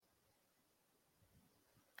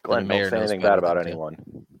Glenn, don't say anything bad about anyone.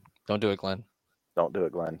 Don't do it, Glenn. Don't do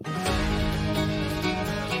it, Glenn.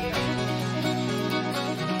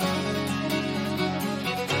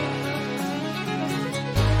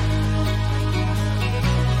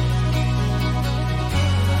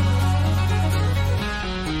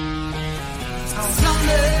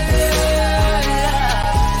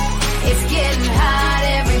 It's getting hot,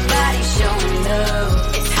 everybody's showing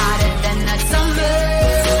up. It's hotter than the summer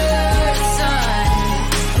sun.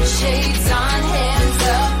 Shades on, hands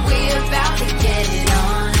up, we're about to get it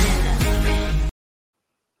on.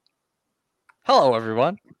 Hello,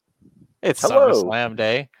 everyone. It's SummerSlam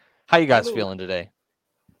Day. How you guys feeling today?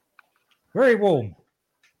 Very warm.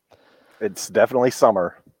 It's definitely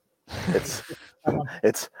summer. It's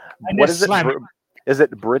what is it? Is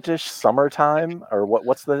it British summertime or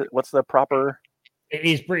what's the proper? It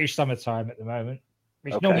is British summertime at the moment,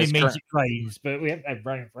 which normally means it rains, but we haven't had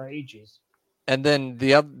rain for ages. And then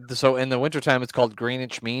so in the wintertime, it's called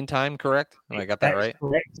Greenwich Mean Time, correct? I got that right?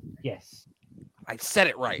 Correct. Yes. I said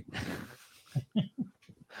it right.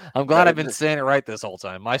 I'm glad I've been saying it right this whole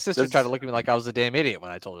time. My sister tried to look at me like I was a damn idiot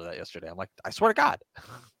when I told her that yesterday. I'm like, I swear to God.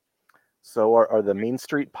 So are the Mean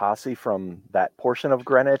Street Posse from that portion of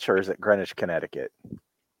Greenwich, or is it Greenwich, Connecticut?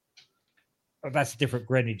 Oh, that's a different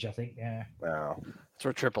Greenwich, I think. Yeah. Oh. That's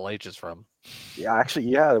where Triple H is from. Yeah, actually,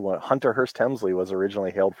 yeah. Hunter Hearst Helmsley was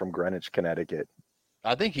originally hailed from Greenwich, Connecticut.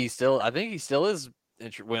 I think he still is.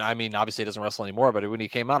 I mean, obviously he doesn't wrestle anymore, but when he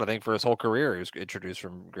came out, I think for his whole career, he was introduced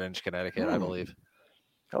from Greenwich, Connecticut, I believe.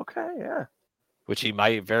 Okay, yeah. Which he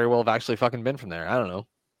might very well have actually fucking been from there. I don't know.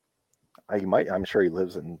 I'm sure he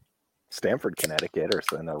lives in Stamford, Connecticut, or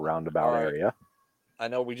in a roundabout area. I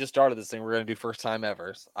know we just started this thing. We're going to do first time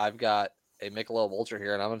ever. I've got a Michelob Ultra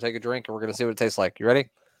here, and I'm going to take a drink, and we're going to see what it tastes like. You ready?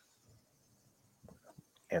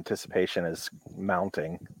 Anticipation is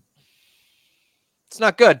mounting. It's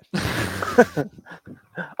not good.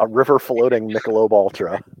 A river floating Michelob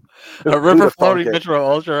Ultra. A river floating Michelob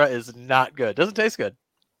Ultra is not good. Doesn't taste good.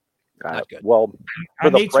 Not good. Well, for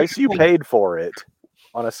the price you paid for it,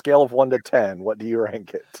 on a scale of 1 to 10, what do you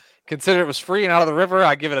rank it? Consider it was free and out of the river,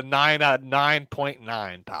 I give it a 9 out of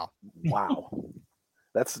 9.9, pal. Wow.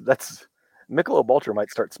 That's Michelob Ultra might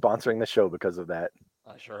start sponsoring the show because of that.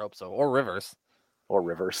 I sure hope so. Or Rivers.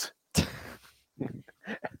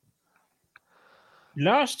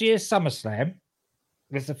 Last year's SummerSlam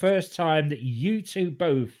was the first time that you two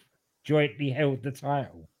both jointly held the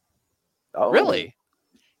title. Oh, really?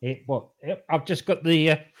 I've just got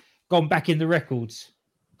the gone back in the records.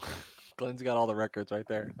 Glenn's got all the records right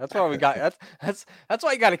there. That's why we got that's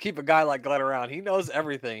why you got to keep a guy like Glenn around. He knows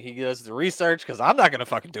everything. He does the research because I'm not gonna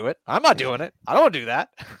fucking do it. I'm not doing it. I don't do that.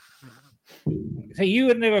 So you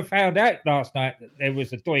would never found out last night that there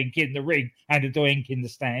was a doink in the ring and a doink in the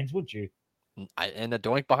stands, would you? And a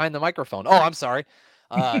doink behind the microphone. Oh, I'm sorry.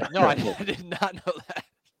 No, I did not know that.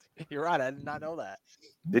 You're right. I did not know that.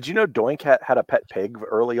 Did you know Doink had a pet pig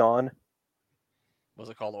early on? Was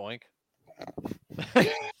it called Oink?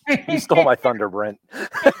 You stole my thunder, Brent.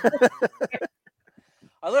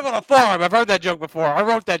 I live on a farm. I've heard that joke before. I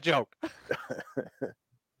wrote that joke.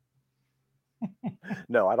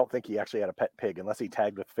 No, I don't think he actually had a pet pig, unless he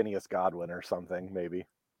tagged with Phineas Godwin or something, maybe.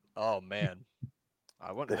 Oh, man.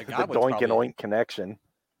 I wouldn't. The Doink and Oink connection.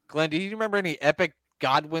 Glenn, do you remember any epic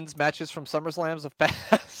Godwin's matches from SummerSlams of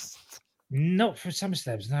past? Not for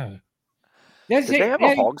SummerSlams, no. Did they have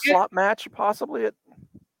a hog slot match, possibly?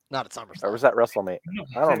 Not at SummerSlam. Or was that WrestleMania?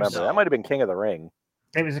 I don't remember. That might have been King of the Ring.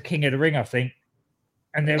 It was a King of the Ring, I think.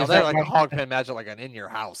 And there was like a hog pen match, like an in your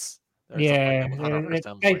house. Yeah,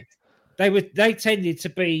 they tended to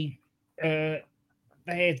be. They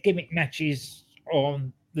had gimmick matches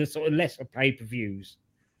on the sort of lesser pay-per-views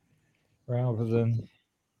rather than.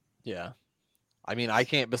 Yeah. I mean, I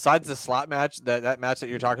can't, besides the slot match, that match that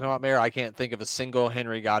you're talking about, Mayor, I can't think of a single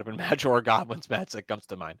Henry Godwin match or Godwin's match that comes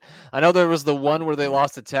to mind. I know there was the one where they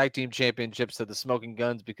lost the tag team championships to the Smoking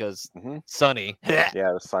Guns because Sonny.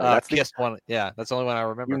 Yeah, Sonny. Kissed one. Yeah, that's the only one I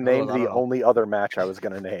remember. You named the only other match I was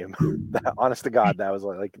going to name. Honest to God, that was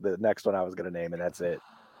like the next one I was going to name, and that's it.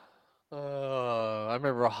 I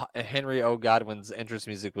remember Henry O. Godwin's entrance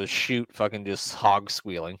music was shoot fucking just hog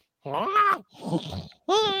squealing. I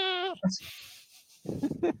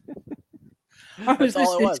was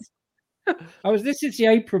listening to the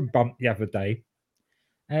apron bump the other day.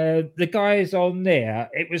 The guys on there,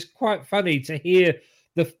 it was quite funny to hear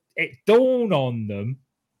it dawn on them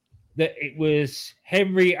that it was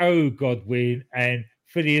Henry O. Godwin and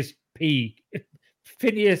Phineas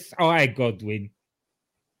I. Godwin.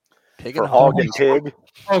 For Hog and Pig.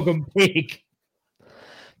 Hog and Pig.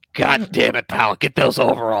 God damn it, pal! Get those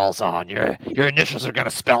overalls on. Your initials are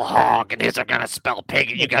gonna spell hog, and his are gonna spell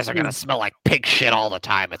pig, and you guys are gonna smell like pig shit all the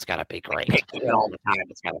time. It's gonna be great. Pig shit all the time.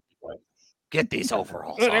 It's gonna be great. Get these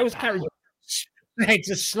overalls Well, on. they was carrying bags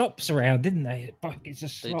of slops around, didn't they? Buckets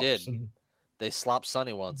of slops. They did. And... They slopped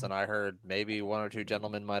Sonny once, and I heard maybe one or two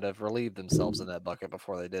gentlemen might have relieved themselves in that bucket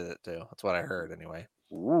before they did it too. That's what I heard, anyway.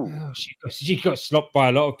 Oh, she got slopped by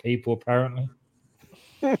a lot of people, apparently.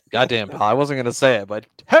 Goddamn, pal! I wasn't gonna say it, but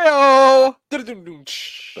hey-o! The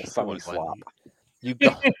Sonny slop. You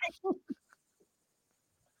go.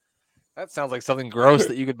 That sounds like something gross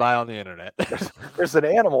that you could buy on the internet. There's an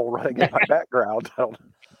animal running in my background.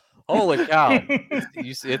 Holy cow!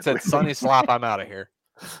 It said Sonny slop. I'm out of here.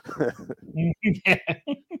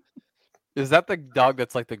 Is that the dog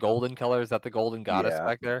that's like the golden color? Is that the golden goddess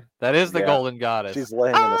back there? That is the golden goddess. She's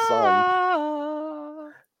laying in the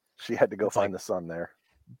sun. She had to go find the sun there.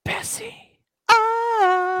 Bessie.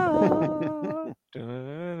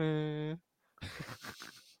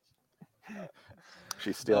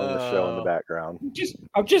 She's stealing the show in the background.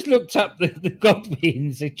 I've just looked up the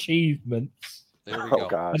Godwins' achievements. There we go.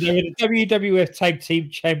 Gosh. And they were the WWF Tag Team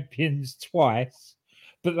Champions twice,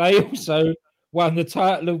 but they also won the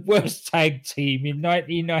title of Worst Tag Team in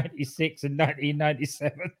 1996 and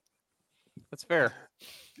 1997. That's fair.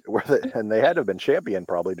 And they had to have been champion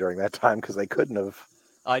probably during that time because they couldn't have.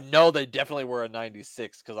 I know they definitely were a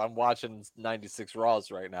 96 because I'm watching 96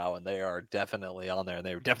 Raws right now, and they are definitely on there, and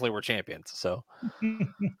they definitely were champions. So,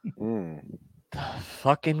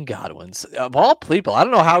 fucking Godwins of all people. I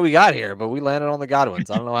don't know how we got here, but we landed on the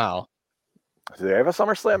Godwins. I don't know how. Do they have a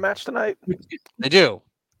SummerSlam match tonight? They do.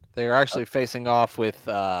 They are actually facing off with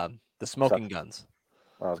the Smoking Guns.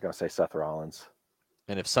 I was going to say Seth Rollins.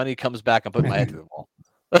 And if Sonny comes back, I'm putting my head through the wall.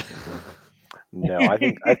 No,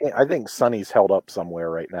 I think Sonny's held up somewhere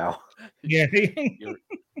right now. Yeah,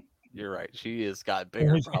 you're right. She has got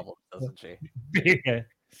bigger problems, doesn't she? Yeah.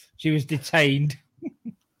 She was detained.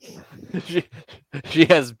 she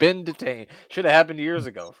has been detained. Should have happened years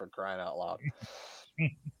ago, for crying out loud.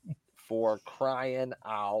 For crying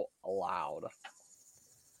out loud.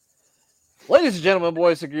 Ladies and gentlemen,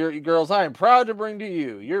 boys and girls, I am proud to bring to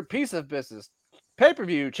you your piece of business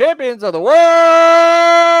pay-per-view champions of the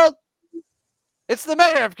world. It's the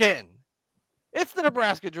Mayor of Canton. It's the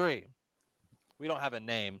Nebraska Dream. We don't have a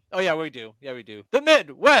name. Oh, yeah, we do. Yeah, we do. The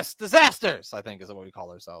Midwest Disasters, I think, is what we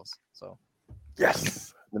call ourselves. So,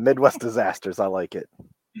 yes, the Midwest Disasters. I like it.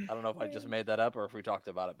 I don't know if I just made that up or if we talked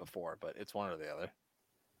about it before, but it's one or the other.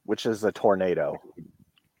 Which is a tornado.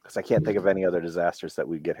 Because I can't think of any other disasters that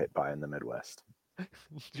we get hit by in the Midwest.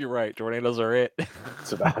 You're right. Tornadoes are it.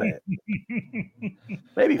 That's about it.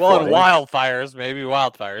 Maybe and wildfires. Maybe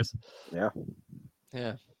wildfires. Yeah.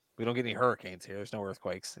 Yeah. We don't get any hurricanes here. There's no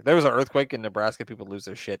earthquakes. If there was an earthquake in Nebraska, people lose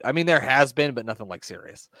their shit. I mean, there has been, but nothing like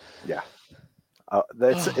serious. Yeah.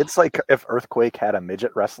 It's like if Earthquake had a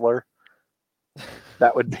midget wrestler.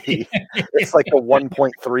 That would be. It's like a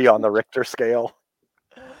 1.3 on the Richter scale.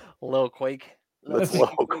 Little quake. That's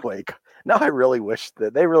Little Quake. Now I really wish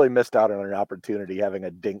that they really missed out on an opportunity having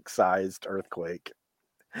a dink-sized Earthquake.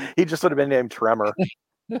 He just would have been named Tremor.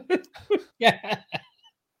 Yeah.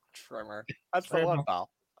 Tremor. That's the one, pal.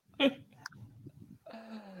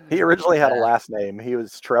 He originally had a last name. He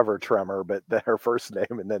was Trevor Tremor, but her first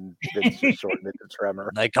name, and then Vince just shortened it to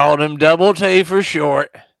Tremor. They called him Double T for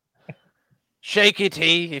short. Shaky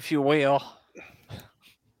T, if you will.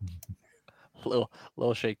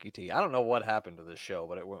 Little shaky T. I don't know what happened to this show,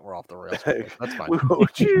 but we're off the rails. That's fine.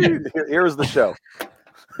 Here's the show.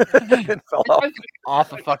 It fell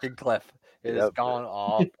off a fucking cliff. It has gone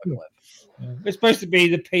off a cliff. It's supposed to be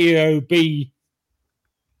the POB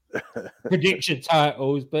prediction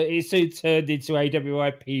titles, but it soon turned into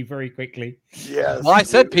AWIP very quickly. Yes. Well, I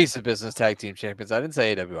said piece of business tag team champions. I didn't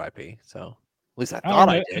say AWIP, so at least I thought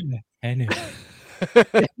I did. I know.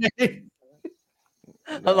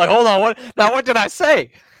 I was like, hold on, what did I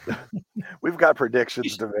say? We've got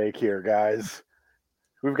predictions to make here, guys.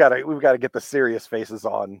 We've got to get the serious faces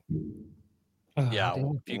on. Yeah,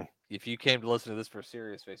 if you came to listen to this for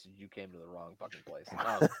serious faces, you came to the wrong fucking place.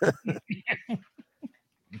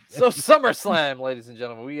 So SummerSlam, ladies and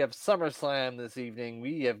gentlemen, we have SummerSlam this evening.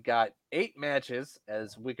 We have got 8 matches,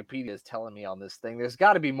 as Wikipedia is telling me on this thing. There's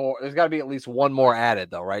got to be more. There's got to be at least one more added,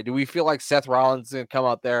 though, right? Do we feel like Seth Rollins is going to come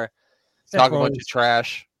out there? Talk a bunch of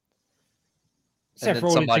trash. Seth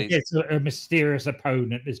Rollins against a mysterious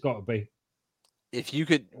opponent. There's got to be. If you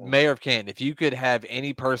could, Mayor of Canton, if you could have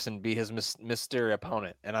any person be his mysterious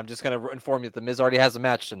opponent, and I'm just going to inform you that The Miz already has a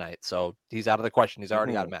match tonight, so he's out of the question. He's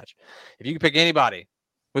already got a match. If you could pick anybody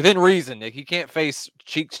Within reason, Nick. You can't face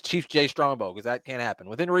Chief Jay Strongbow because that can't happen.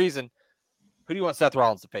 Within reason, who do you want Seth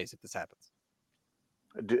Rollins to face if this happens?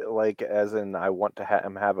 Like, as in, I want to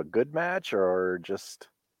him have a good match, or just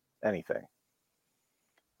anything?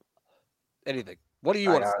 Anything. What do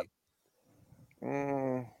you want to see?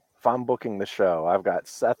 If I'm booking the show, I've got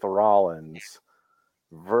Seth Rollins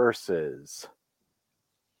versus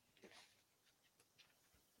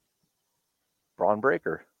Braun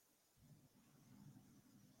Breaker.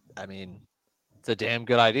 I mean, it's a damn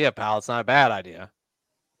good idea, pal. It's not a bad idea.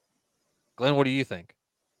 Glenn, what do you think?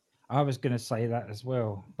 I was going to say that as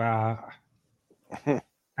well, but well,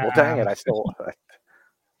 dang it, I still.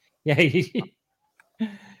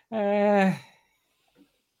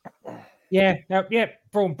 Yeah,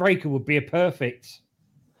 Braun Breaker would be a perfect.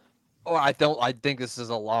 Oh, I think this is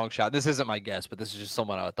a long shot. This isn't my guess, but this is just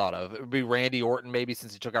someone I thought of. It would be Randy Orton, maybe,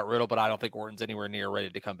 since he took out Riddle, but I don't think Orton's anywhere near ready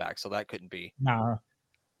to come back, so that couldn't be. No.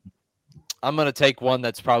 I'm going to take one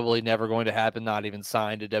that's probably never going to happen, not even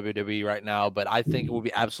signed to WWE right now, but I think it would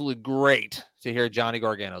be absolutely great to hear Johnny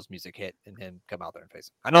Gargano's music hit and him come out there and face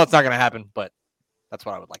him. I know it's not going to happen, but that's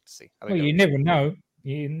what I would like to see. Well, you never know.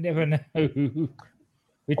 You never know.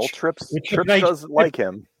 Trips does like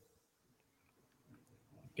him.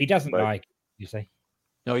 He doesn't like, you say?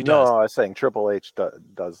 No, he does. No, I was saying Triple H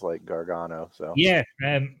does like Gargano. So yeah,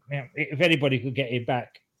 if anybody could get him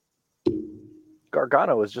back.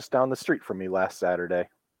 Gargano was just down the street from me last Saturday.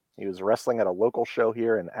 He was wrestling at a local show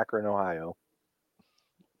here in Akron, Ohio.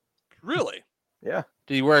 Really? Yeah.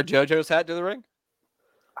 Did he wear a JoJo's hat to the ring?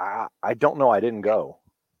 I don't know. I didn't go.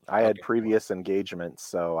 I had previous engagements,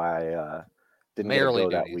 so I didn't get to go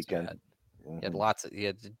that weekend. He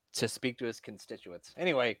had to speak to his constituents.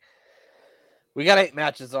 Anyway, we got 8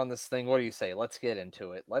 matches on this thing. What do you say? Let's get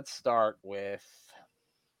into it. Let's start with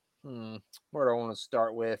where do I want to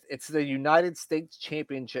start with? It's the United States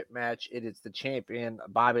Championship match. It is the champion,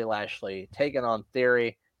 Bobby Lashley, taking on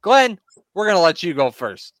Theory. Glenn, we're going to let you go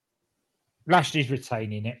first. Lashley's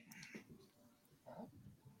retaining it.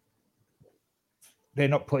 They're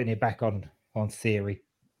not putting it back on Theory.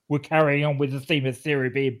 We're carrying on with the theme of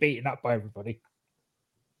Theory being beaten up by everybody.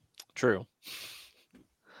 True,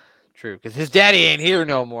 because his daddy ain't here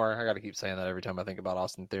no more. I got to keep saying that every time I think about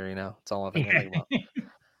Austin Theory now. It's all I think about.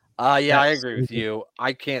 Yeah, I agree with you.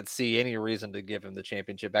 I can't see any reason to give him the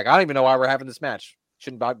championship back. I don't even know why we're having this match.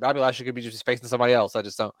 Shouldn't Bobby Lashley could be just facing somebody else. I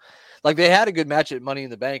just don't. Like, they had a good match at Money in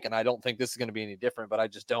the Bank, and I don't think this is going to be any different, but I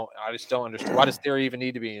just don't understand. Why does Theory even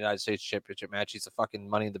need to be in a United States Championship match? He's a fucking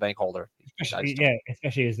Money in the Bank holder.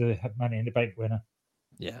 Especially as the Money in the Bank winner.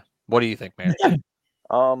 Yeah. What do you think, Mary?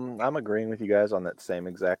 I'm agreeing with you guys on that same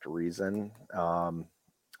exact reason.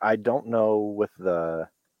 I don't know with the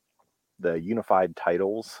unified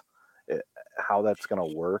titles how that's going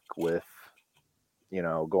to work with,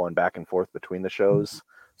 going back and forth between the shows.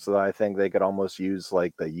 So I think they could almost use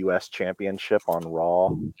like the U.S. Championship on Raw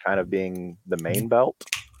kind of being the main belt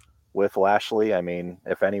with Lashley. I mean,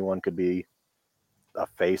 if anyone could be a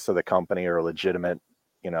face of the company or a legitimate,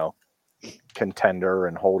 contender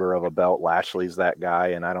and holder of a belt, Lashley's that guy,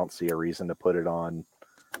 and I don't see a reason to put it on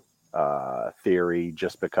Theory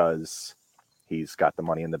just because he's got the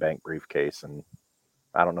Money in the Bank briefcase, and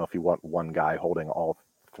I don't know if you want one guy holding all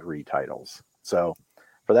 3 titles. So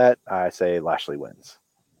for that, I say Lashley wins.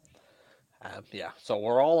 So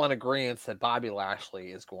we're all in agreement that Bobby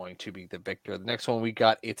Lashley is going to be the victor. The next one we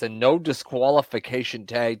got, it's a no disqualification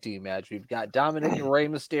tag team match. We've got Dominic and Rey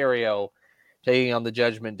Mysterio taking on the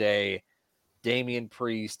Judgment Day, Damian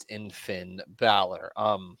Priest and Finn Balor.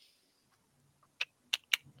 I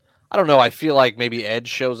don't know. I feel like maybe Edge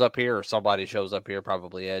shows up here or somebody shows up here,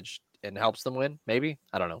 probably Edge, and helps them win. Maybe.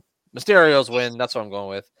 I don't know. Mysterio's win. That's what I'm going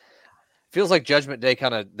with. Feels like Judgment Day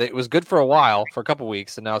it was good for a while, for a couple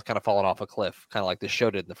weeks, and now it's kind of fallen off a cliff, kind of like this show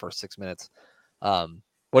did in the first 6 minutes. What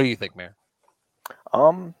do you think, Mayor?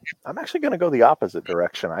 I'm actually going to go the opposite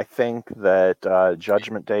direction. I think that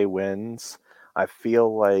Judgment Day wins. I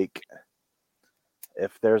feel like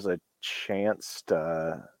if there's a chance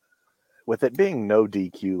to, with it being no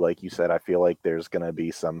DQ, like you said, I feel like there's going to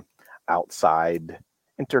be some outside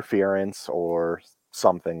interference or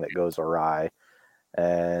something that goes awry.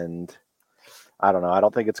 And I don't know. I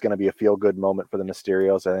don't think it's going to be a feel-good moment for the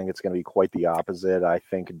Mysterios. I think it's going to be quite the opposite. I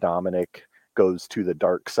think Dominic goes to the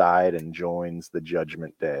dark side and joins the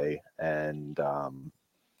Judgment Day. And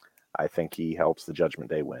I think he helps the Judgment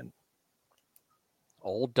Day win.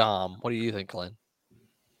 Old Dom. What do you think, Glenn?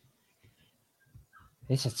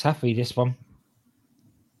 It's a toughie, this one.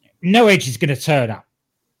 No Edge is going to turn up.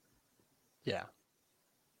 Yeah.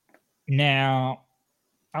 Now,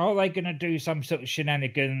 are they going to do some sort of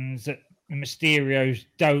shenanigans that the Mysterios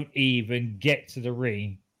don't even get to the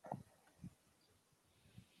ring.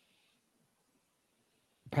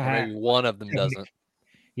 Perhaps, maybe one of them doesn't.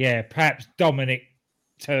 Yeah, perhaps Dominic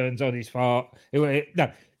turns on his fart. No,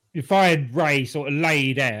 you find Ray sort of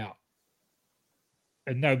laid out,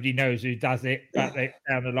 and nobody knows who does it. But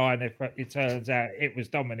down the line, it turns out it was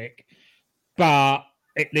Dominic. But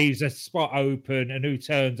it leaves a spot open, and who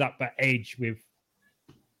turns up at Edge with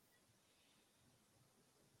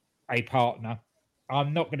a partner.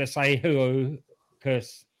 I'm not going to say who,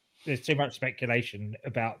 because there's too much speculation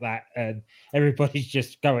about that, and everybody's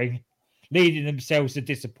just leading themselves to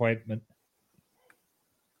disappointment.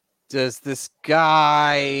 Does this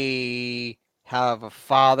guy have a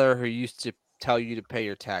father who used to tell you to pay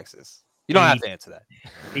your taxes? You don't have to answer that.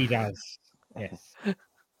 He does. Yes.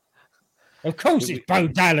 Of course it's Bo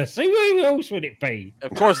Dallas. Who else would it be?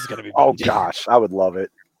 Of course it's going to be Bo Dallas. Gosh, I would love it.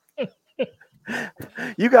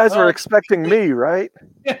 You guys were expecting me, right?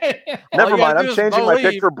 Never mind. I'm changing my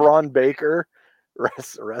pick for Braun Baker.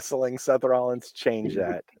 Wrestling Seth Rollins. Change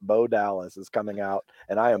that. Bo Dallas is coming out,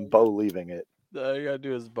 and I am Bo leaving it. All you got to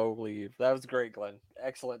do is Bo leave. That was great, Glenn.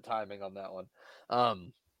 Excellent timing on that one.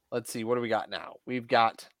 Let's see. What do we got now? We've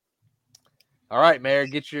got... All right, Mayor,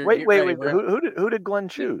 get your... Wait. Who did Glenn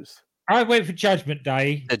choose? I went for Judgment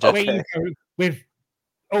Day. Okay.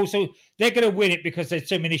 Also, they're going to win it because there's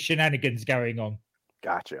so many shenanigans going on.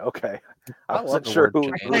 Gotcha. Okay. I wasn't sure who...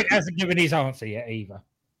 He hasn't given his answer yet either.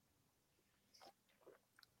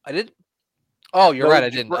 I didn't... Oh, you're right. I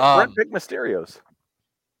didn't. Brent picked Mysterios.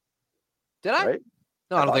 Did I? Right?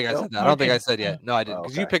 No, I don't think I said that. I don't think I said yet. No, I didn't.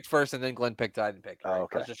 Because you picked first and then Glenn picked. I didn't pick. Right?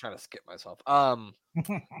 Okay. I was just trying to skip myself. I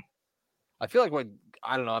feel like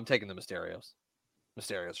I don't know. I'm taking the Mysterios.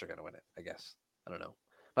 Mysterios are going to win it, I guess. I don't know.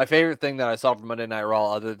 My favorite thing that I saw from Monday Night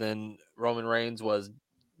Raw, other than Roman Reigns, was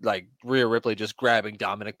like Rhea Ripley just grabbing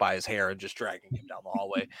Dominic by his hair and just dragging him down the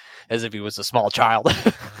hallway as if he was a small child.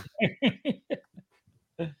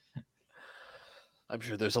 I'm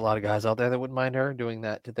sure there's a lot of guys out there that wouldn't mind her doing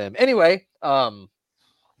that to them. Anyway,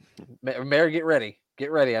 Mary, get ready.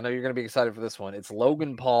 Get ready. I know you're going to be excited for this one. It's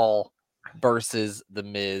Logan Paul versus The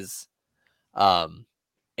Miz.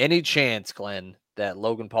 Any chance, Glenn, that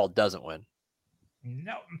Logan Paul doesn't win?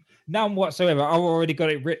 No, none whatsoever. I've already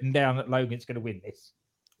got it written down that Logan's going to win this.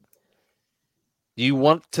 Do you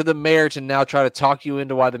want the mayor to now try to talk you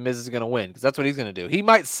into why The Miz is going to win? Because that's what he's going to do. He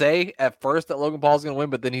might say at first that Logan Paul is going to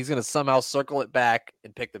win, but then he's going to somehow circle it back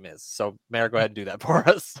and pick The Miz. So, Mayor, go ahead and do that for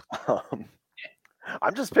us.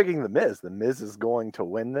 I'm just picking The Miz. The Miz is going to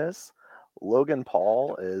win this. Logan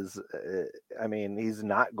Paul is, he's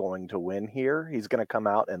not going to win here. He's going to come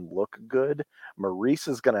out and look good. Maurice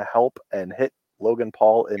is going to help and hit Logan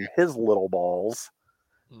Paul in his little balls.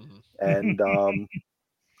 Mm-hmm. And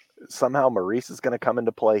somehow Maurice is going to come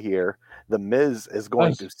into play here. The Miz is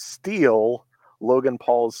going to steal Logan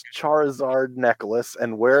Paul's Charizard necklace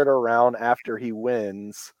and wear it around after he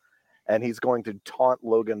wins. And he's going to taunt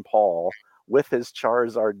Logan Paul with his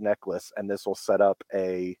Charizard necklace. And this will set up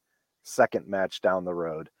a second match down the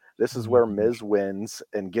road. This is where Miz wins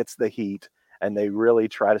and gets the heat. And they really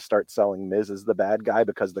try to start selling Miz as the bad guy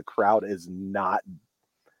because the crowd is not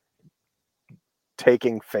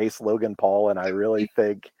taking face Logan Paul. And I really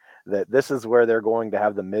think that this is where they're going to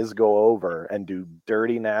have the Miz go over and do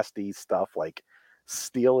dirty, nasty stuff like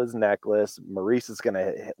steal his necklace. Maurice is going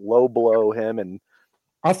to low blow him, and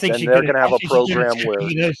I think they're going to have a program where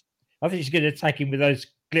I think she's going to attack him with those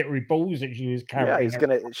glittery balls that she was carrying. Yeah,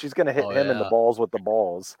 she's going to hit him in the balls with the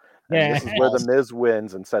balls. And this is where the Miz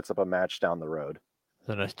wins and sets up a match down the road.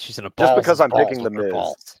 She's in a just because I'm picking the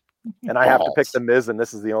Miz, and I have to pick the Miz, and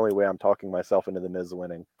this is the only way I'm talking myself into the Miz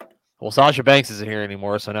winning. Well, Sasha Banks isn't here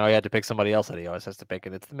anymore, so now he had to pick somebody else that he always has to pick,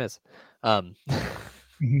 and it's the Miz.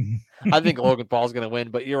 I think Logan Paul's going to win,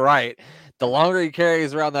 but you're right. The longer he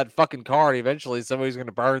carries around that fucking card, eventually somebody's going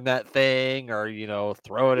to burn that thing or,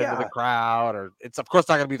 throw it into the crowd. Or it's, of course,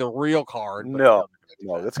 not going to be the real card. No,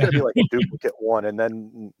 it's going to be like a duplicate one, and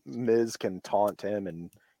then Miz can taunt him and,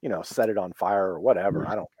 set it on fire or whatever.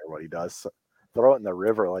 I don't care what he does. Throw it in the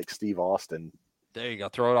river like Steve Austin. There you go.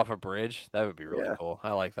 Throw it off a bridge. That would be really cool.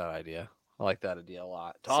 I like that idea. I like that idea a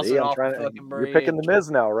lot. Toss it off the fucking bridge. You're picking the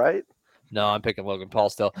Miz now, right? No, I'm picking Logan Paul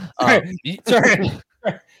still. Throw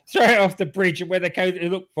it off the bridge, and when they go to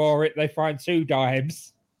look for it, they find 2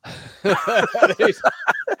 dimes.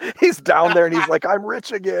 He's down there, and he's like, "I'm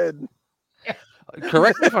rich again."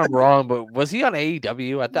 Correct me if I'm wrong, but was he on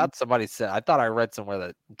AEW? I thought I read somewhere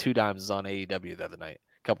that 2 dimes is on AEW the other night,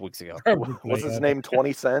 a couple weeks ago. What's his name?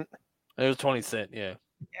 20 Cent. It was 20 Cent, yeah.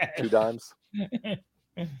 2 dimes.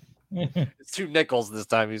 It's 2 nickels this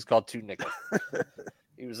time. He's called 2 nickels.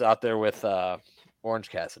 He was out there with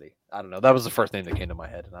Orange Cassidy. I don't know. That was the first name that came to my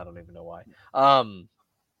head, and I don't even know why. I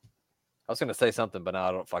was going to say something, but now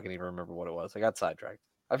I don't fucking even remember what it was. I got sidetracked.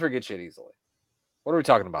 I forget shit easily. What are we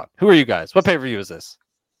talking about? Who are you guys? What pay-per-view is this?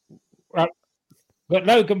 Well, got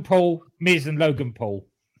Logan Paul, Miz and Logan Paul.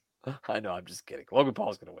 I know, I'm just kidding. Logan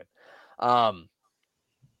Paul's going to win.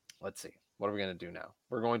 Let's see. What are we going to do now?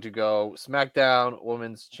 We're going to go SmackDown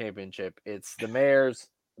Women's Championship. It's the Mayor's,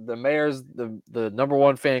 the number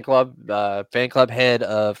one fan club head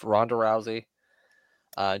of Ronda Rousey.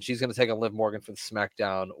 And she's going to take on Liv Morgan for the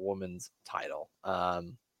SmackDown Women's title.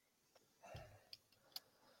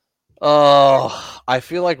 I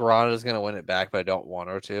feel like Ronda's going to win it back, but I don't want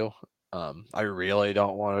her to. I really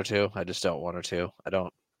don't want her to. I just don't want her to.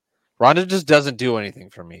 Ronda just doesn't do anything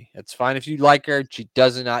for me. It's fine if you like her. She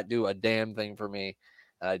does not do a damn thing for me.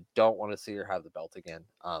 And I don't want to see her have the belt again.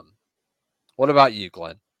 What about you,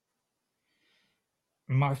 Glenn?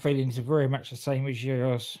 My feelings are very much the same as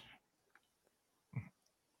yours.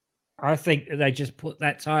 I think that they just put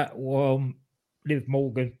that title on Liv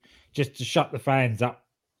Morgan just to shut the fans up.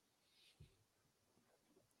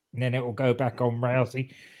 And then it will go back on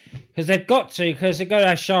Rousey. Because they've got to, because they're going to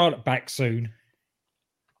have Charlotte back soon.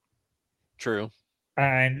 True.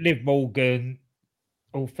 And Liv Morgan,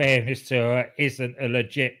 all fairness to her, isn't a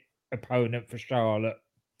legit opponent for Charlotte,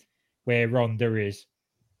 where Ronda is.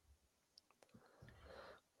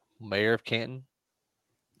 Mayor of Canton.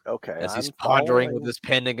 Okay. As he's pondering with his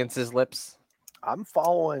pen against his lips. I'm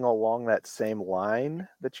following along that same line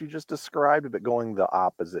that you just described, but going the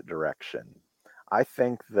opposite direction. I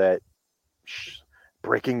think that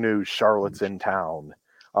breaking news, Charlotte's in town.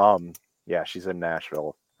 Yeah, she's in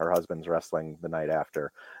Nashville. Her husband's wrestling the night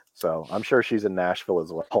after. So I'm sure she's in Nashville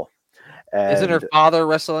as well. And isn't her father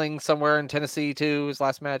wrestling somewhere in Tennessee too? His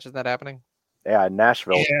last match, isn't that happening? Yeah, in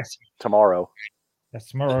Nashville tomorrow. That's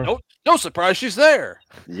tomorrow. No surprise she's there.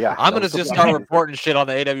 Yeah. I'm going to just start reporting shit on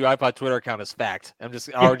the AW iPod Twitter account as fact. I'm just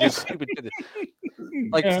stupid.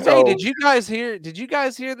 Like, hey, did you guys hear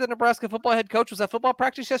the Nebraska football head coach was at football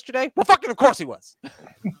practice yesterday? Well, fucking of course he was.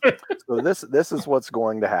 So this is what's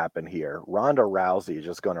going to happen here. Ronda Rousey is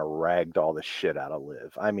just going to ragdoll the shit out of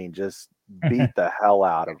Liv. I mean, just beat the hell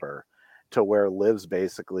out of her to where Liv's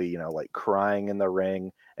basically, like crying in the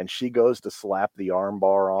ring, and she goes to slap the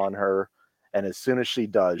armbar on her. And as soon as she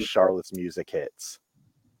does, Charlotte's music hits.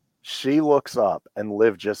 She looks up and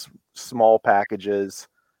Liv just small packages,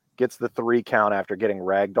 gets the 3 count after getting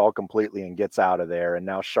ragdoll completely and gets out of there. And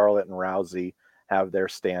now Charlotte and Rousey have their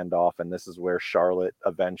standoff. And this is where Charlotte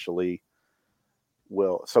eventually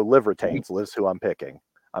will. So Liv retains. Liv's who I'm picking.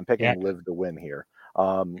 I'm picking Liv to win here.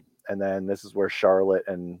 And then this is where Charlotte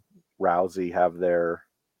and Rousey have their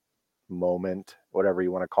moment, whatever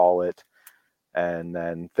you want to call it. And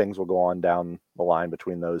then things will go on down the line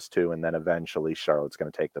between those two. And then eventually Charlotte's going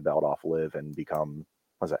to take the belt off Liv and become,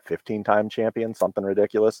 15-time champion? Something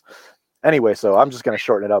ridiculous. Anyway, so I'm just going to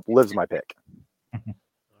shorten it up. Liv's my pick. All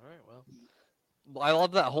right, well, I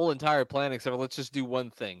love that whole entire plan, except for let's just do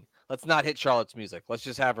one thing. Let's not hit Charlotte's music. Let's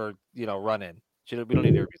just have her, run in. We don't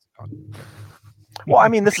need her music on. Well, I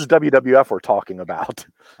mean, this is WWF we're talking about.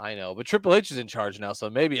 I know, but Triple H is in charge now, so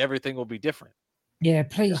maybe everything will be different. Yeah,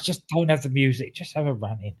 please just don't have the music. Just have a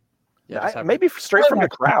run in. Yeah, maybe straight from the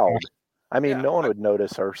crowd. I mean, no one would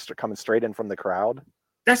notice her coming straight in from the crowd.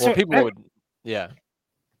 That's what people would. Yeah.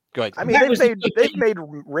 Go ahead. I mean, they've made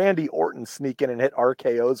Randy Orton sneak in and hit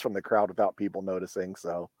RKOs from the crowd without people noticing.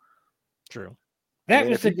 So true. That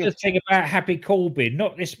was the good thing about Happy Corbin,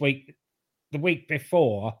 not this week, the week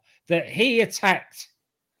before, that he attacked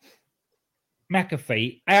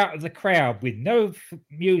McAfee out of the crowd with no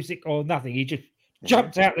music or nothing. He just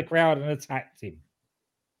jumped out the crowd and attacked him.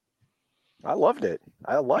 I loved it.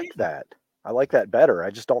 I liked that. I like that better. I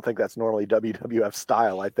just don't think that's normally WWF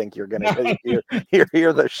style. I think you're going to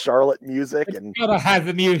hear the Charlotte music and gotta have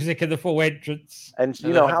the music and the full entrance. And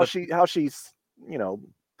how she's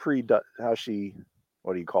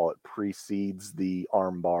what do you call it? Precedes the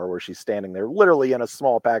arm bar where she's standing there literally in a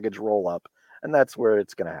small package roll up, and that's where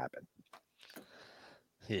it's going to happen.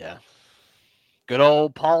 Yeah. Good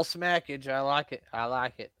old Paul Smackage. I like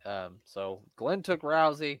it. So Glenn took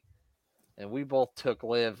Rousey, and we both took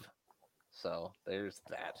Liv. So there's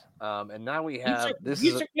that. And now we have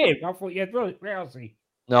You took Liv. I thought you had Rousey.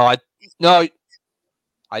 No,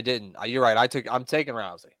 I didn't. You're right. I'm taking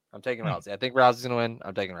Rousey. I think Rousey's gonna win.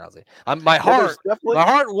 I'm taking Rousey. My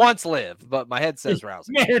heart wants Liv, but my head says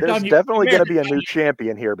Rousey. There's definitely going to be a new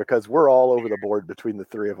champion here because we're all over the board between the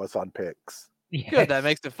three of us on picks. Yes. Good. That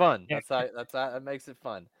makes it fun. That makes it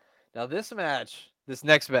fun. Now this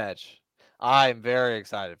next match, I'm very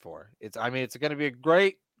excited for. It's going to be a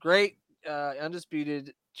great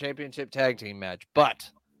undisputed championship tag team match. But,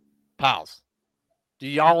 pals, do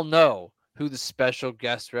y'all know who the special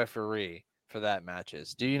guest referee for that match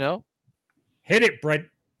is? Do you know? Hit it, Brent.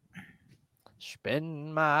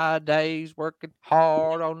 Spend my days working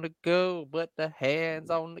hard on the go, but the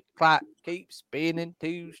hands on the clock keep spinning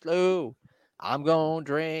too slow. I'm gonna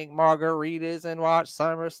drink margaritas and watch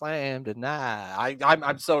SummerSlam tonight.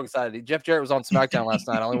 I'm so excited. Jeff Jarrett was on SmackDown last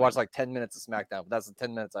night. I only watched like 10 minutes of SmackDown, but that's the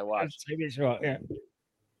 10 minutes I watched. Yeah.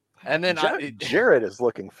 And then Jarrett is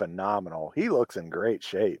looking phenomenal. He looks in great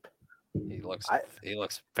shape. he looks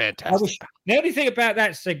fantastic. The only thing about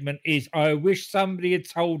that segment is I wish somebody had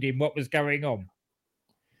told him what was going on.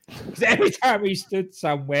 Because every time he stood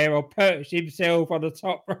somewhere or perched himself on the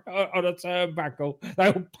top on a turnbuckle, they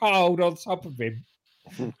all piled on top of him.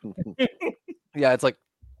 Yeah, it's like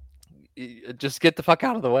just get the fuck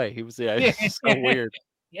out of the way. He was it's so weird.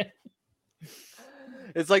 Yeah.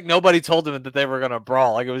 It's like nobody told him that they were gonna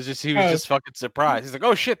brawl. Like he was just fucking surprised. He's like,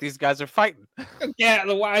 oh shit, these guys are fighting. Get out of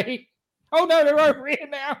the way. Oh no, they're over here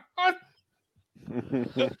now.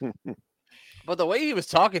 But the way he was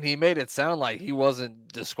talking, he made it sound like he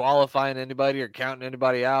wasn't disqualifying anybody or counting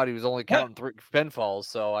anybody out. He was only counting 3 pinfalls.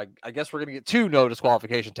 So I guess we're gonna get 2 no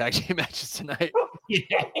disqualification tag team matches tonight.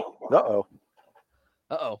 Yeah. Uh-oh.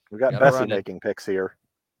 We got Bessie making picks here.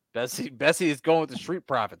 Bessie is going with the Street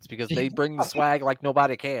Profits because they bring the swag like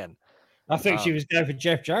nobody can. I think she was going for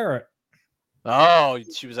Jeff Jarrett. Oh,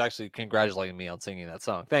 she was actually congratulating me on singing that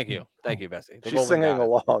song. Thank you, Bessie. She's singing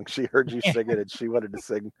along. She heard you sing it, and she wanted to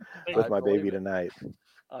sing with my baby tonight.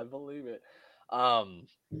 I believe it. I'm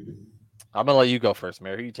gonna let you go first,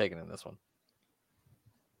 Mary. Who are you taking in this one?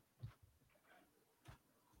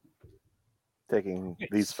 Taking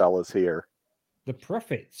these fellas here. The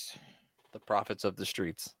Profits. The Profits of the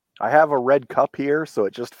Streets. I have a red cup here, so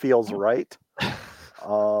it just feels right.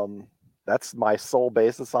 That's my sole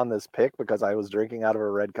basis on this pick because I was drinking out of a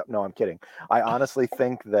red cup. No, I'm kidding. I honestly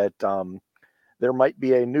think that there might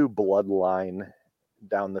be a new bloodline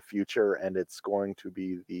down the future, and it's going to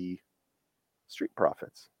be the Street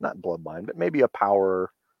Profits. Not bloodline, but maybe a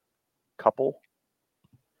power couple.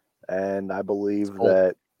 And I believe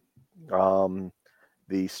that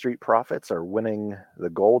the Street Profits are winning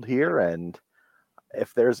the gold here, and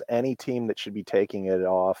if there's any team that should be taking it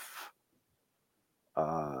off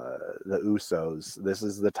the Usos, this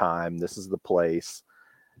is the time, this is the place.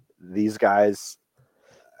 These guys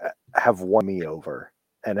have won me over.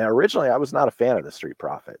 And originally I was not a fan of the Street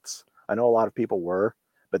Profits. I know a lot of people were,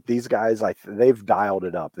 but these guys, they've dialed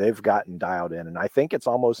it up. They've gotten dialed in. And I think it's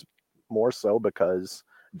almost more so because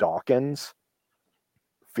Dawkins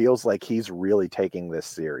feels like he's really taking this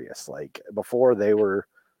serious. Like before they were,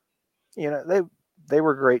 they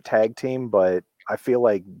were a great tag team, but I feel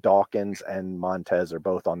like Dawkins and Montez are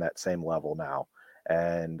both on that same level now.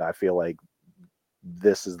 And I feel like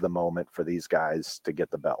this is the moment for these guys to get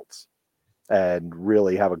the belts and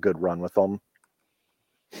really have a good run with them.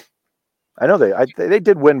 I know they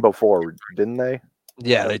did win before, didn't they?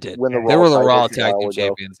 Yeah, they did. Win they were the Raw Tag Team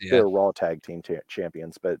Champions. Yeah. They were Raw Tag Team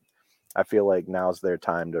Champions, but I feel like now's their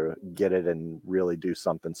time to get it and really do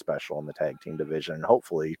something special in the tag team division. And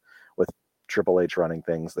hopefully with Triple H running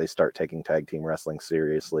things, they start taking tag team wrestling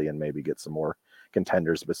seriously and maybe get some more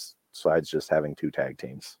contenders besides just having 2 tag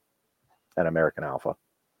teams and American Alpha.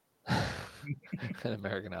 And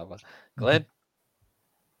American Alpha. Glenn?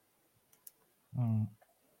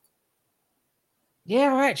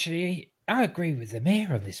 Yeah, actually, I agree with the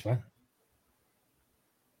mayor on this one.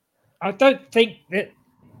 I don't think that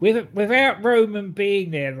without Roman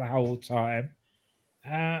being there the whole time,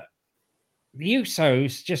 the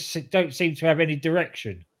Usos just don't seem to have any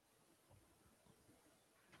direction.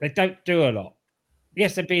 They don't do a lot.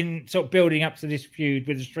 Yes, they've been sort of building up to this feud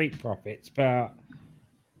with the Street Profits, but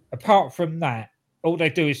apart from that, all they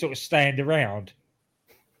do is sort of stand around.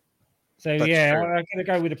 So that's true. I'm going to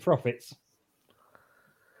go with the Profits.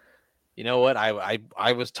 You know what?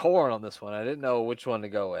 I was torn on this one. I didn't know which one to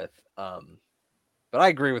go with. But I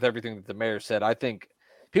agree with everything that the mayor said. I think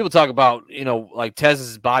people talk about, like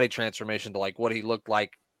Tez's body transformation to like what he looked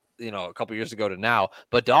like, a couple years ago to now.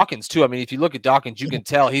 But Dawkins too. I mean, if you look at Dawkins, you can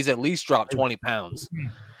tell he's at least dropped 20 pounds.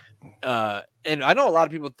 And I know a lot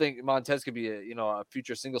of people think Montez could be a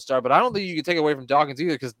future single star, but I don't think you can take away from Dawkins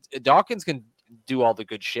either because Dawkins can do all the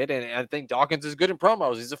good shit. And I think Dawkins is good in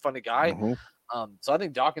promos. He's a funny guy. Mm-hmm. So I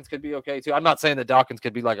think Dawkins could be okay too. I'm not saying that Dawkins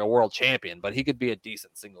could be like a world champion, but he could be a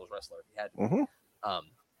decent singles wrestler if he had. Mm-hmm.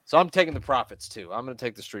 So I'm taking the Profits too. I'm going to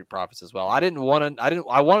take the Street Profits as well. I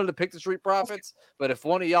wanted to pick the Street Profits, but if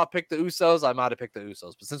one of y'all picked the Usos, I might have picked the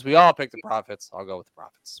Usos. But since we all picked the Profits, I'll go with the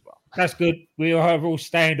Profits as well. That's good. We all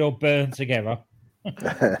stand or burn together.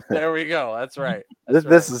 There we go. That's right.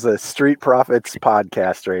 This is a Street Profits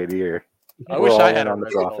podcast right here. I wish I had on the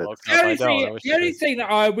Profits. The only thing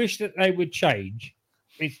that I wish that they would change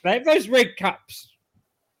is they have those red cups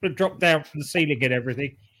that drop down from the ceiling and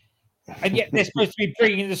everything, and yet they're supposed to be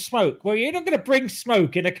bringing the smoke. Well, you're not going to bring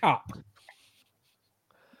smoke in a cup.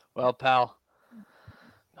 Well, pal,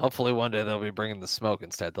 hopefully one day they'll be bringing the smoke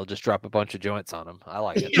instead. They'll just drop a bunch of joints on them. I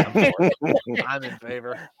like it. I'm in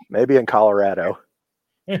favor. Maybe in Colorado.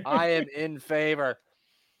 I am in favor.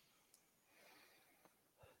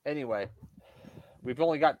 Anyway, we've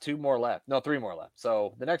only got 3 more left.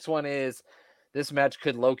 So the next one is this match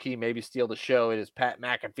could low-key maybe steal the show. It is Pat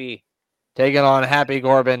McAfee taking on Happy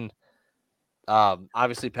Corbin.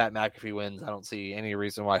 Obviously, Pat McAfee wins. I don't see any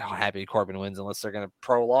reason why Happy Corbin wins unless they're going to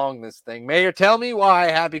prolong this thing. Mayor, tell me why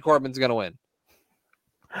Happy Corbin's going to win.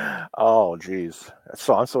 Oh, geez.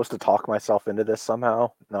 So I'm supposed to talk myself into this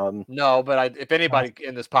somehow? No, but if anybody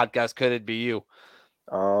in this podcast could, it'd be you.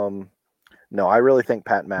 No, I really think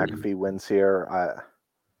Pat McAfee wins here. I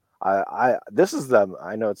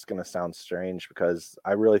know it's going to sound strange because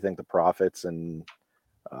I really think the Profits and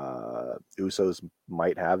Usos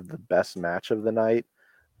might have the best match of the night,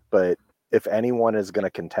 but if anyone is going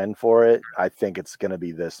to contend for it, I think it's going to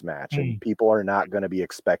be this match, and people are not going to be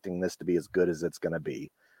expecting this to be as good as it's going to be.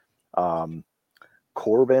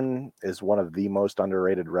 Corbin is one of the most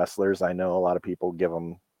underrated wrestlers. I know a lot of people give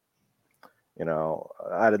him,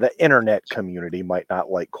 out of the internet community might not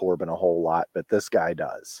like Corbin a whole lot, but this guy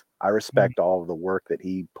does. I respect all of the work that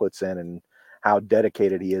he puts in and how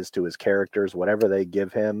dedicated he is to his characters. Whatever they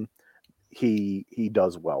give him, he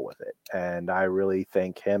does well with it. And I really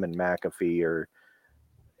think him and McAfee are,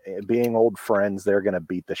 being old friends, they're going to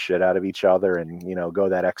beat the shit out of each other and, go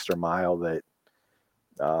that extra mile that,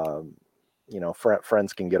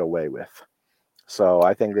 friends can get away with. So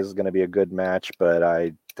I think this is going to be a good match, but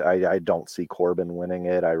I don't see Corbin winning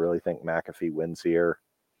it. I really think McAfee wins here.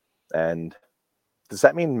 And does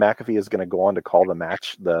that mean McAfee is going to go on to call the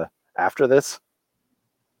match after this?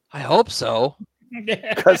 I hope so.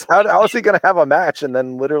 Because how is he going to have a match and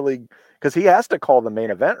then literally, because he has to call the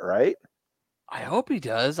main event, right? I hope he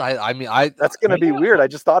does. I mean, that's going to be weird. I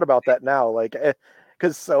just thought about that now.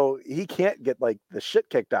 Because so he can't get like the shit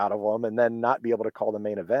kicked out of him and then not be able to call the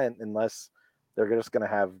main event unless they're just going to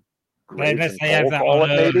have Graves and Cole call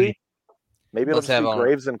it. Maybe it'll just be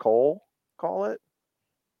Graves and Cole call it.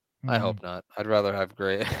 I hope not. I'd rather have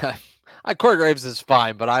Graves. Corey Graves is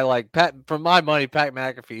fine, but I like Pat. For my money, Pat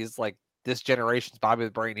McAfee is like this generation's Bobby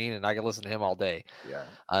the Brain Heenan, and I can listen to him all day.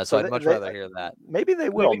 Yeah. So I'd much rather hear that. Maybe they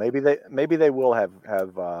will. Maybe they will have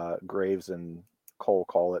Graves and Cole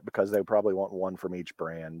call it because they probably want one from each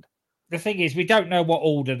brand. The thing is, we don't know what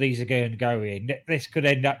order these are going to go in. This could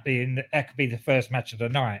end up being the first match of the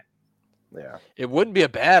night. Yeah. It wouldn't be a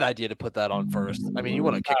bad idea to put that on first. I mean, you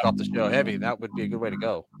want to kick off the show heavy. That would be a good way to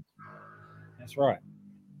go. That's right.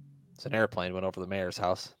 It's an airplane went over the mayor's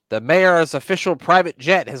house. The mayor's official private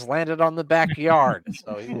jet has landed on the backyard.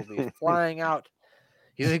 So he will be flying out.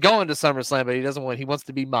 He's going to SummerSlam, but he wants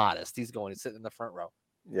to be modest. He's sitting in the front row.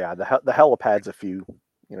 Yeah, the helipad's a few,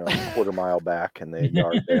 quarter mile back in the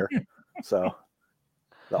yard there. So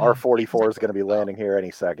the R-44 is going to be landing here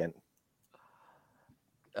any second.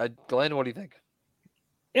 Glenn, what do you think?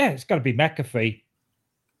 Yeah, it's got to be McAfee.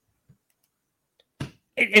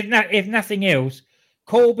 If nothing else,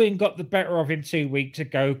 Corbin got the better of him 2 weeks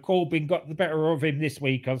ago. Corbin got the better of him this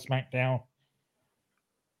week on SmackDown.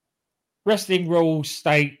 Wrestling rules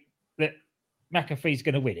state that McAfee's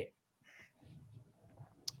going to win it.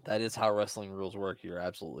 That is how wrestling rules work. You're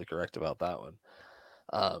absolutely correct about that one.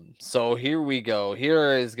 So here we go.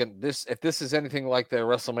 Here is this. If this is anything like the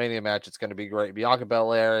WrestleMania match, it's going to be great. Bianca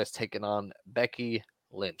Belair is taking on Becky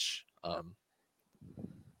Lynch.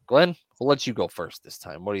 Glenn, we'll let you go first this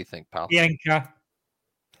time. What do you think, pal? Bianca.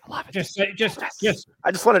 I love it. Just.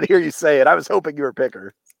 I just wanted to hear you say it. I was hoping you were a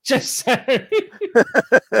picker. Just so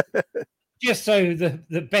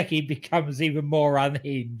the Becky becomes even more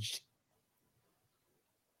unhinged.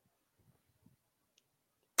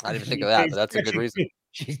 I didn't even think of that, but that's a good reason.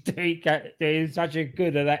 She's doing such a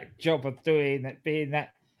good at that job of doing that, being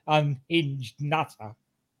that unhinged nutter.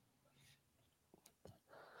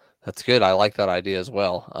 That's good. I like that idea as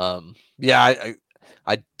well. Yeah,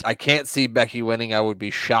 I can't see Becky winning. I would be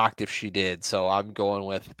shocked if she did. So I'm going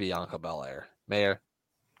with Bianca Belair. Mayor?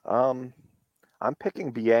 I'm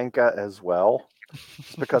picking Bianca as well,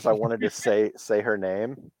 just because I wanted to say her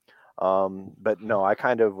name. But no, I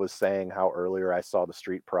kind of was saying how earlier I saw the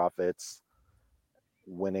Street Profits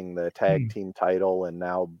winning the tag team title, and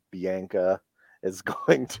now Bianca is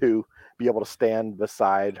going to be able to stand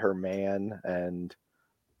beside her man and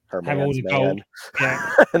her Have all man's the man, gold. Yeah.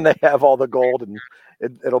 and they have all the gold, and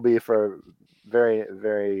it'll be for very,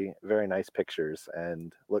 very, very nice pictures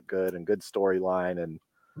and look good and good storyline, and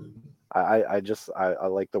I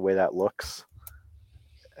like the way that looks,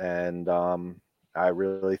 and I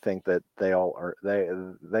really think that they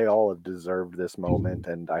all have deserved this moment,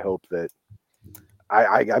 and I hope that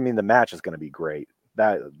I mean the match is going to be great.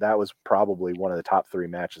 That was probably one of the top 3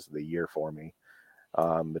 matches of the year for me,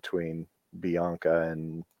 between Bianca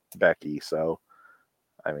and Becky. So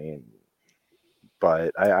I mean,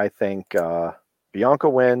 but I think Bianca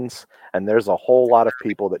wins, and there's a whole lot of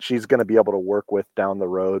people that she's going to be able to work with down the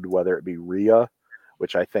road, whether it be Rhea,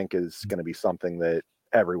 which I think is going to be something that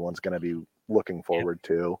everyone's going to be looking forward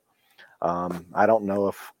to. I don't know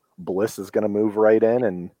if Bliss is going to move right in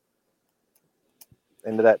and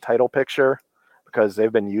into that title picture, because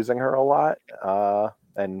they've been using her a lot,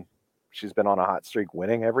 and she's been on a hot streak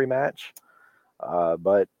winning every match.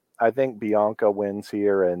 But I think Bianca wins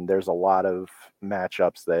here, and there's a lot of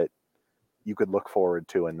matchups that you could look forward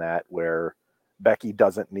to in that, where Becky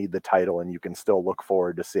doesn't need the title and you can still look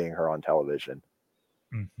forward to seeing her on television.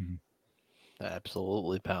 Mm-hmm.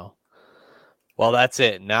 Absolutely, pal. Well, that's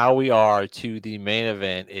it. Now we are to the main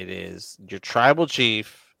event. It is your tribal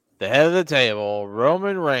chief, the head of the table,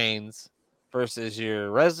 Roman Reigns, versus your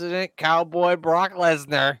resident cowboy, Brock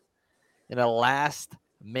Lesnar, in a last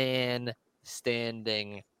man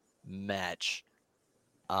standing match.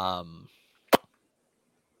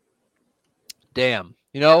 Damn.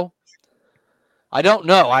 I don't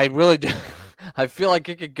know. I really do. I feel like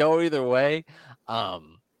it could go either way. I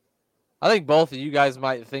think both of you guys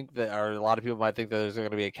might think that, or a lot of people might think that there's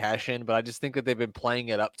going to be a cash in, but I just think that they've been playing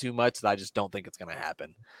it up too much, and I just don't think it's going to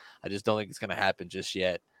happen. I just don't think it's going to happen just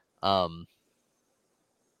yet. Brock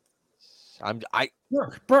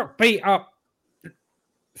beat up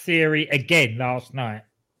Theory again last night.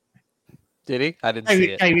 Did he? I didn't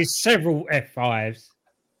see it. Gave us several F5s.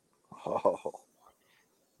 Oh.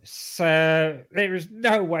 So there is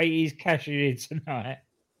no way he's cashing in tonight.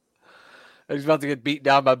 He's about to get beat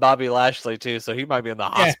down by Bobby Lashley too, so he might be in the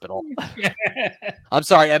hospital. Yeah. I'm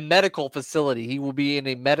sorry, a medical facility. He will be in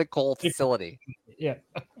a medical facility. Yeah,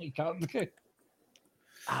 he can't.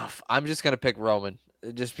 I'm just gonna pick Roman,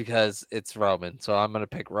 just because it's Roman. So I'm gonna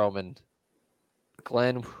pick Roman.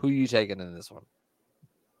 Glenn, who you taking in this one?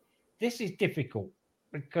 This is difficult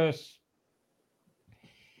because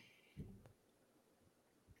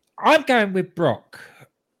I'm going with Brock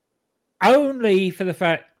only for the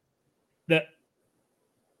fact that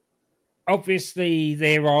obviously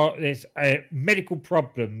there's medical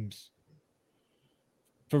problems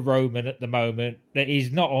for Roman at the moment that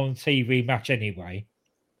he's not on TV much anyway.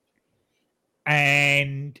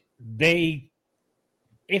 And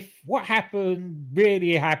if what happened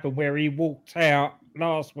really happened where he walked out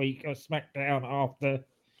last week of SmackDown after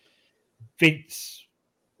Vince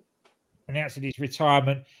announcing his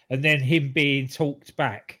retirement and then him being talked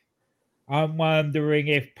back, I'm wondering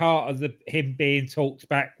if part of him being talked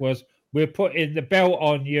back was, we're putting the belt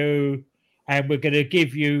on you and we're going to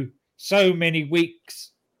give you so many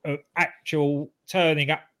weeks of actual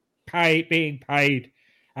turning up, being paid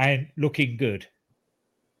and looking good.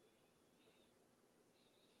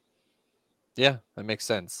 Yeah, that makes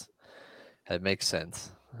sense. That makes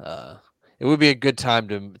sense. It would be a good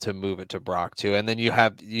time to move it to Brock too, and then you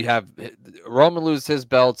have Roman lose his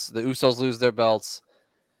belts, the Usos lose their belts.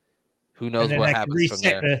 Who knows what happens from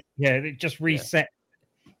there? They just reset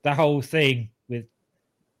the whole thing with,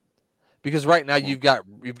 because right now you've got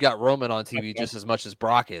Roman on TV just as much as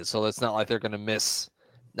Brock is, so it's not like they're going to miss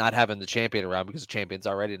not having the champion around because the champion's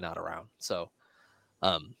already not around. So,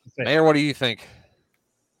 Mayor, what do you think?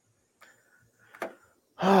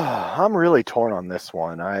 I'm really torn on this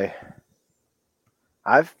one.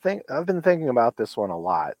 I've been thinking about this one a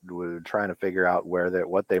lot. We're trying to figure out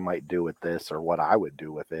what they might do with this, or what I would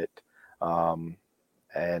do with it.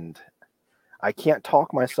 And I can't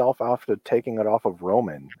talk myself out of taking it off of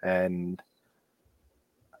Roman. And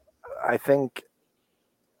I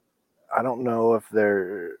don't know if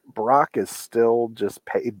Brock is still just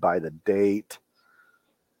paid by the date,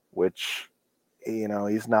 which,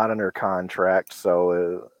 he's not under contract.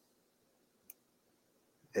 So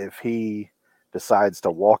if he decides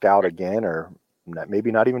to walk out again, or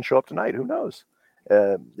maybe not even show up tonight, who knows?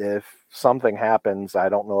 If something happens, I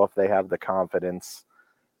don't know if they have the confidence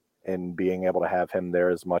in being able to have him there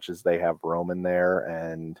as much as they have Roman there.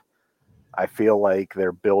 And I feel like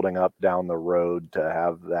they're building up down the road to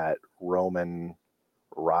have that Roman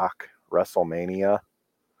Rock WrestleMania.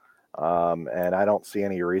 And I don't see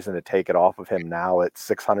any reason to take it off of him now at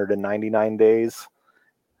 699 days.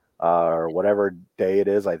 Or whatever day it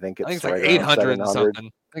is. I think it's like right 800 around and 700. something.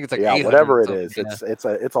 I think it's like Yeah, 800 whatever it and is,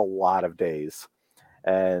 something, it's a lot of days,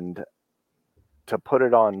 and to put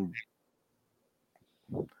it on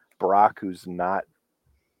Brock, who's not,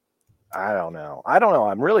 I don't know.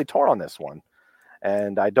 I'm really torn on this one,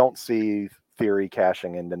 and I don't see Theory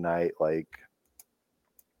cashing in tonight. Like,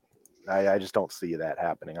 I just don't see that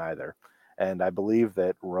happening either. And I believe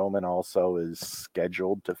that Roman also is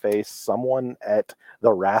scheduled to face someone at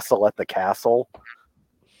the Wrestle at the Castle.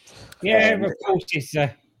 Yeah, And, of course it's.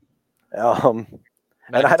 and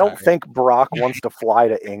I don't think Brock wants to fly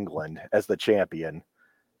to England as the champion.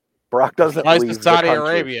 Brock doesn't Flies leave to Saudi the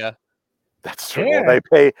country. Arabia. That's true. Yeah. Well,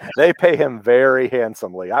 they pay him very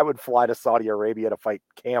handsomely. I would fly to Saudi Arabia to fight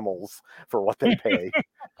camels for what they pay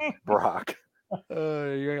Brock.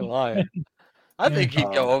 You ain't lying. I think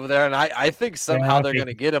he'd go over there, and I think somehow they're going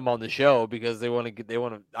to get him on the show because they want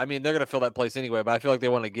to. I mean, they're going to fill that place anyway, but I feel like they're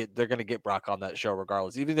going to get Brock on that show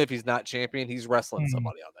regardless. Even if he's not champion, he's wrestling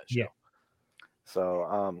somebody on that show. Yeah.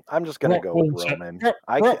 So I'm just going to go with Roman. Brock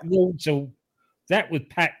Walter, that would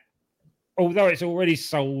pack. Although it's already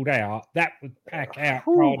sold out, that would pack out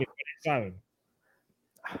Cardiff on its own.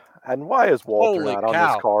 And why is Walter not on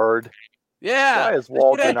this card? Yeah. Why is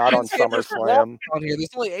Walter not on SummerSlam? On here, there's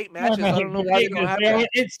only 8 matches. I don't know why they don't have that.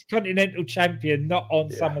 It's Continental Champion, not on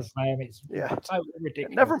SummerSlam. It's so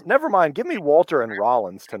ridiculous. Never mind. Give me Walter and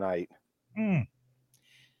Rollins tonight.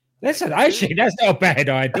 Listen, actually, that's not a bad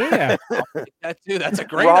idea. That's a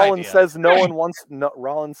great Rollins idea. says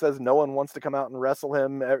Rollins says no one wants to come out and wrestle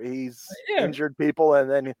him. He's injured people, and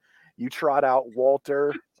then you trot out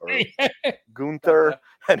Walter or Gunther,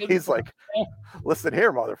 and he's like, "Listen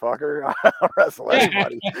here, motherfucker, I'll wrestle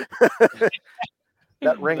anybody.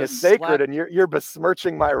 That ring is sacred, and you're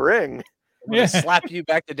besmirching my ring. I'm gonna slap you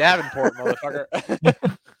back to Davenport,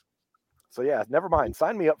 motherfucker." So yeah, never mind.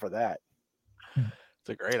 Sign me up for that. It's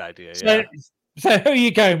a great idea. So who are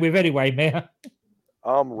you going with anyway, Mayor?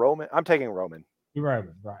 Roman. I'm taking Roman.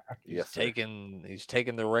 Roman, right? He's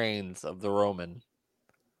taking the reins of the Roman.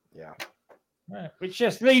 Yeah. Right, which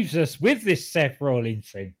just leaves us with this Seth Rollins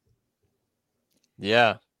thing.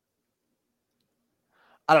 Yeah.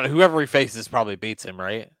 I don't know. Whoever he faces probably beats him,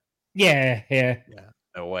 right? Yeah.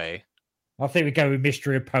 No way. I think we go with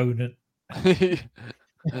mystery opponent.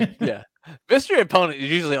 Yeah. Mystery opponent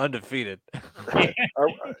is usually undefeated.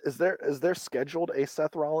 Is there scheduled a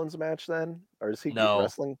Seth Rollins match then? Or is he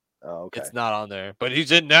wrestling? Oh, okay. It's not on there. But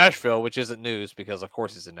he's in Nashville, which isn't news because of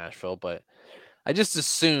course he's in Nashville. But I just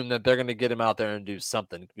assume that they're gonna get him out there and do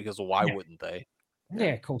something because why wouldn't they?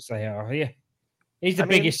 Yeah, of course they are. Yeah. He's the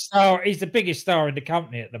biggest star. He's the biggest star in the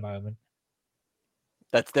company at the moment.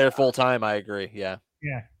 That's their full time, I agree. Yeah.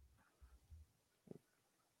 Yeah.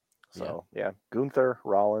 So Gunther,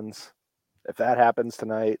 Rollins. If that happens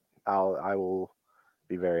tonight, I will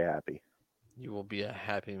be very happy. You will be a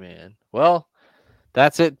happy man. Well,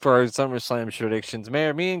 that's it for our SummerSlam predictions.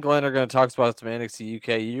 Mayor, me and Glenn are going to talk about some NXT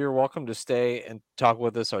UK. You're welcome to stay and talk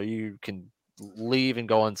with us, or you can leave and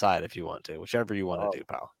go inside if you want to, whichever you want to do,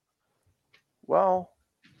 pal. Well,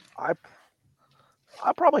 I'll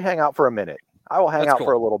probably hang out for a minute. I will hang out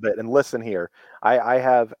for a little bit and listen here. I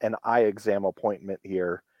have an eye exam appointment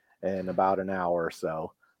here in about an hour or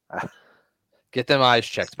so. Get them eyes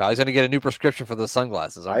checked, pal. He's going to get a new prescription for the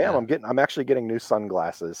sunglasses. I am. I'm actually getting new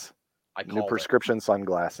sunglasses. New prescription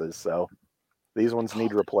sunglasses. So these ones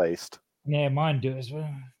need replaced. Yeah, mine do as well.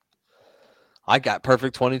 I got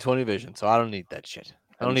perfect 20/20 vision, so I don't need that shit.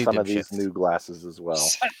 I don't need some of these new glasses as well.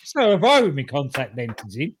 So have I with my contact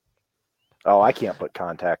lenses in. Oh, I can't put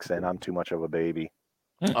contacts in. I'm too much of a baby.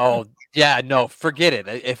 Oh, yeah, no, forget it.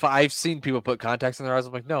 If I've seen people put contacts in their eyes,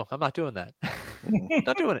 I'm like, no, I'm not doing that.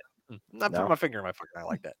 Not doing it. I'm not putting my finger in my fucking eye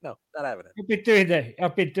like that. No, not having it.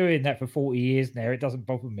 I've been doing that for 40 years now. It doesn't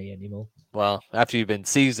bother me anymore. Well, after you've been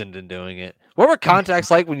seasoned in doing it. What were contacts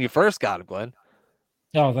like when you first got them, Glenn?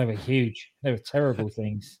 Oh, they were huge. They were terrible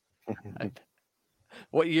things.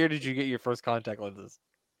 What year did you get your first contact lenses?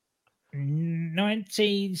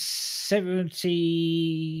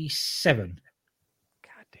 1977.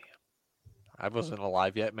 God damn. I wasn't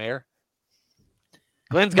alive yet, Mayor.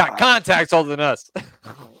 Glenn's got contacts older than us.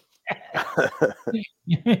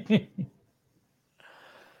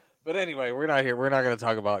 But anyway, we're not here. We're not going to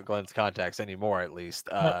talk about Glenn's contacts anymore, at least.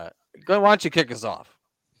 Glenn, why don't you kick us off?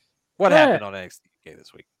 What happened on NXT UK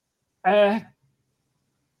this week?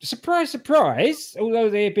 surprise, surprise, although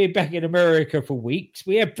they've been back in America for weeks,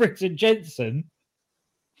 we have Briggs and Jensen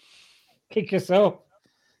kick us off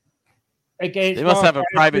against. They must have a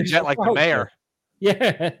private jet like the mayor.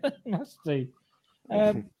 Yeah, must do.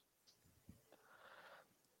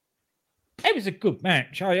 It was a good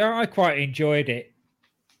match. I quite enjoyed it.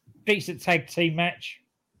 Decent tag team match,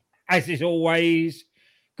 as is always.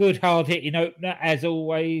 Good hard hitting opener, as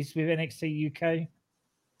always with NXT UK.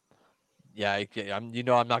 Yeah, I'm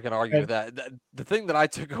not going to argue with that. The thing that I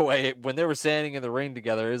took away when they were standing in the ring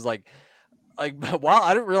together is like wow,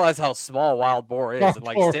 I didn't realize how small Wild Boar is.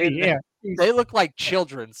 And they look like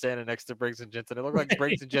children standing next to Briggs and Jensen. It looked like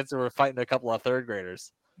Briggs and Jensen were fighting a couple of third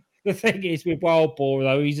graders. The thing is with Wild Boar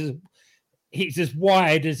though, he's as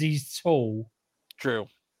wide as he's tall. True.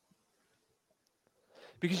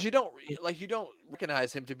 Because you don't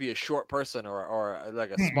recognize him to be a short person or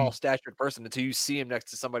like a small statured person until you see him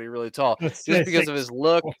next to somebody really tall. Just because of his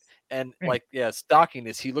look and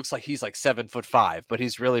stockiness, he looks like he's like 7'5", but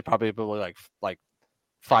he's really probably like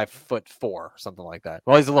 5'4" or something like that.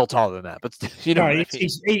 Well, he's a little taller than that, but you know,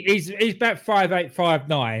 he's about 5'8",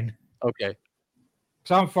 5'9". Okay.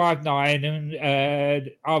 So I'm 5'9",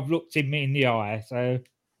 and I've looked him in the eye. So,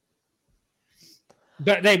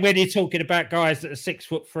 but then when you're talking about guys that are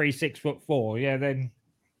 6'3", 6'4", then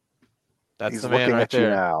that's he's the man looking right at there.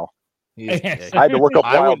 You now. Yes. I had to look up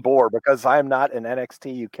Wild Boar because I'm not an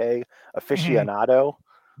NXT UK aficionado.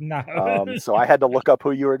 No. So I had to look up who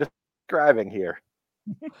you were describing here.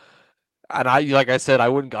 And like I said, I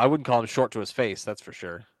wouldn't call him short to his face. That's for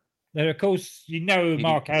sure. And of course,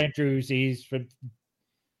 Mark Andrews is from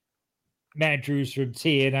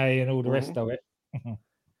TNA and all the rest of it.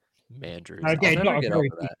 Mandrews. Again, not a very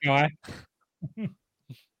good guy.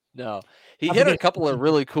 No, he hit a couple of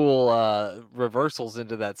really cool reversals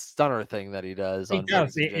into that stunner thing that he does. He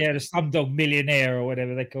does it, the Slumdog Millionaire or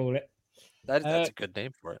whatever they call it. That's a good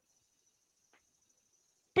name for it.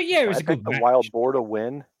 But yeah, it was a good match. The Wild Boar to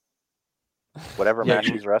win whatever match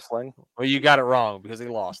he's wrestling. Well, you got it wrong because he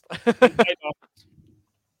lost.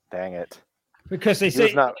 Dang it! Because he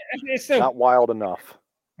was not wild enough.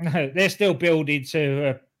 No, they're still building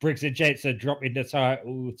to Briggs and Jensen dropping the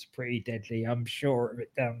title. It's pretty deadly. I'm sure of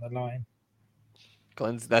it down the line.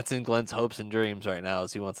 That's in Glenn's hopes and dreams right now,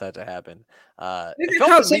 as he wants that to happen. I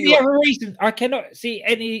can't see the other reason. I cannot see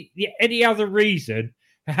any other reason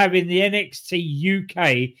for having the NXT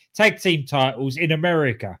UK tag team titles in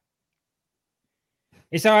America.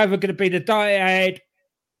 It's either going to be the Dyad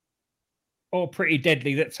or Pretty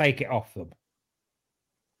Deadly that take it off them.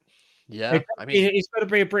 Yeah, I mean, it's going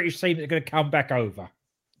to be a British team that's going to come back over.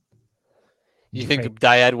 You think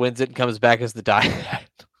Dyad wins it and comes back as the Dyad?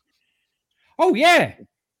 Oh yeah,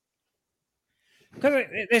 because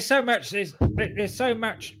there's so much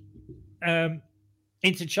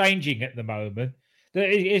interchanging at the moment that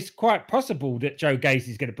it's quite possible that Joe Gacy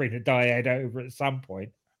is going to bring the Dyad over at some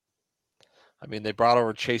point. I mean, they brought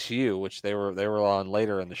over Chase U, which they were on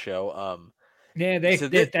later in the show. Yeah, they're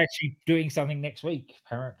actually doing something next week,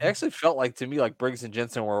 apparently. It actually felt like to me like Briggs and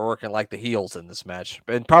Jensen were working like the heels in this match.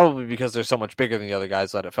 And probably because they're so much bigger than the other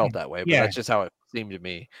guys that it felt that way. But that's just how it seemed to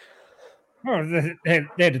me. Oh, they're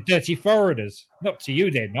the dirty foreigners. Not to you,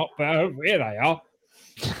 they're not, but over here they are.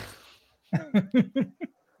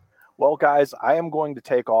 Well, guys, I am going to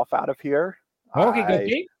take off out of here.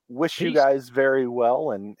 Okay. Wish you guys very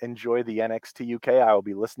well and enjoy the NXT UK. I will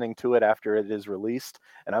be listening to it after it is released.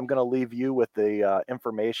 And I'm going to leave you with the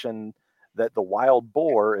information that the Wild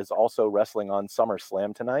Boar is also wrestling on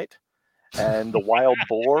SummerSlam tonight. And the Wild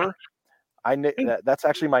Boar, that's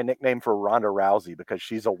actually my nickname for Ronda Rousey because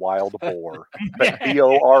she's a wild boar. But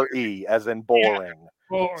B-O-R-E as in boring.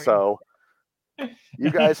 Boring. So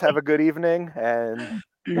you guys have a good evening and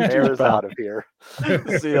Mayor is out of here.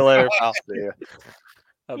 See you later, pal. See you.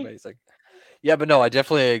 Amazing. Yeah, but no, I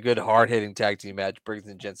definitely a good hard-hitting tag team match. Briggs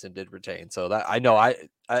and Jensen did retain. So that I know I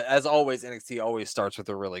as always, NXT always starts with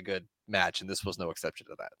a really good match, and this was no exception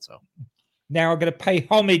to that. So now I'm going to pay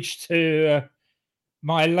homage to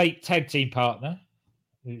my late tag team partner,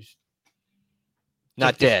 who's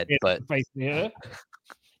not dead, but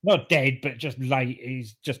not dead, but just late.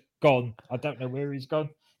 He's just gone. I don't know where he's gone.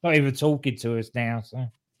 Not even talking to us now. So,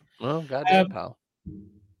 well, goddamn, pal.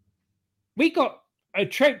 We got a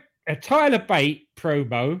Tyler Bate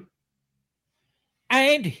promo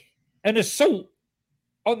and an assault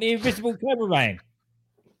on the invisible cameraman.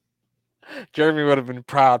 Jeremy would have been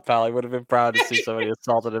proud, pal. He would have been proud to see somebody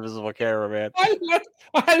assault an invisible cameraman. I loved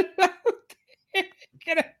it.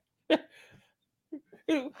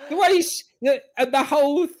 The way and the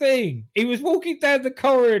whole thing, he was walking down the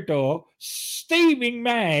corridor, steaming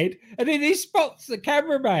mad, and then he spots the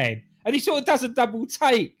cameraman, and he sort of does a double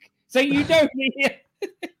take, so you know,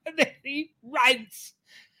 and then he runs,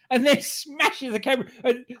 and then smashes the camera,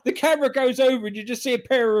 and the camera goes over, and you just see a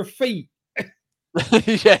pair of feet.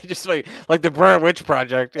 Yeah, just like the Blair Witch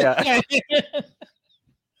Project. Yeah,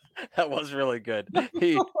 that was really good.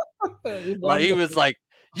 He was like,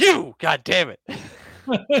 "You, God damn it,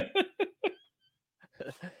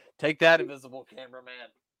 take that, invisible cameraman."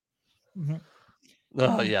 Mm-hmm.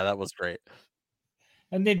 Oh yeah, that was great.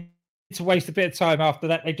 And then to waste a bit of time after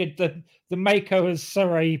that, they did the Mako and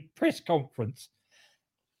Sarai press conference.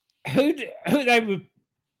 Who they were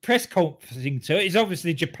press conferencing to is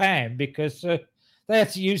obviously Japan, because they had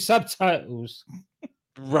to use subtitles.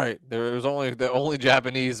 Right, there was only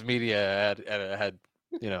Japanese media had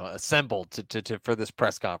assembled to for this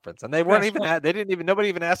press conference, and they weren't nobody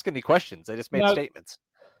even asked any questions. They just made statements.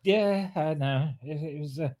 Yeah, I know.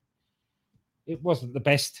 It wasn't the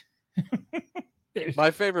best.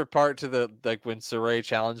 My favorite part to when Sarai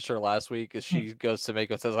challenged her last week is she goes to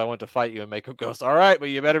Mako, says, "I want to fight you," and Mako goes, "All right, but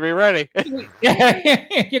you better be ready."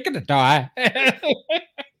 You're gonna die.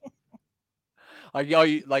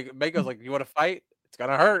 Mako's like, "You want to fight? It's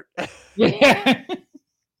gonna hurt." Yeah.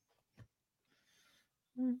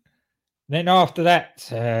 Then after that,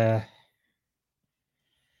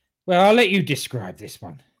 well, I'll let you describe this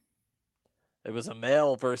one. It was a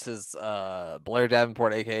male versus Blair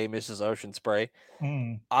Davenport, aka Mrs. Ocean Spray.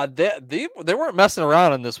 They weren't messing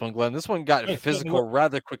around on this one, Glenn. This one got physical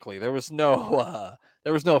rather quickly. There was no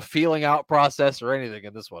feeling out process or anything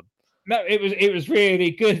in this one. No, it was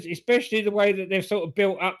really good, especially the way that they've sort of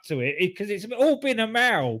built up to it, because it's all been a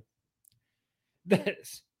Mal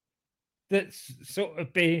that's sort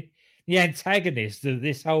of been the antagonist of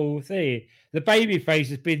this whole thing. The babyface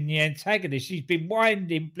has been the antagonist. She's been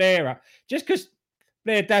winding Blair up just because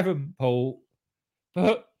Blair Davenport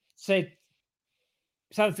said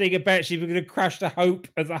something about she was going to crush the hope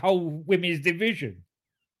of the whole women's division.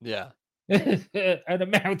 Yeah. And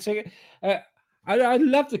amount to I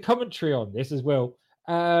love the commentary on this as well.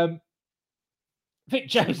 Vic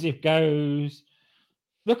Joseph goes,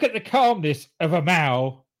 "Look at the calmness of a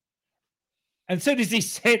Mal." And as soon as he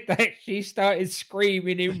said that, she started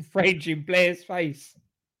screaming in French in Blair's face.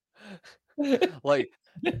 Like,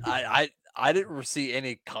 I didn't see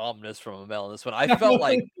any calmness from a male in this one. I felt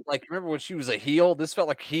like remember when she was a heel? This felt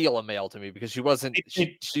like heel a male to me, because she wasn't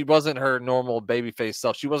she wasn't her normal babyface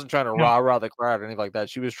self. She wasn't trying to rah the crowd or anything like that.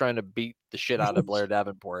 She was trying to beat the shit out of Blair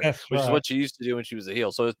Davenport, which is what she used to do when she was a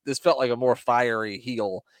heel. So this felt like a more fiery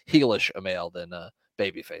heelish a male than a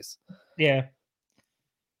babyface. Yeah.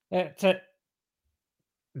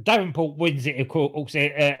 Davenport wins it, of course,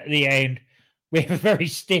 at the end with a very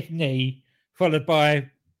stiff knee, followed by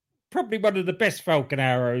probably one of the best Falcon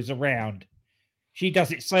arrows around. She does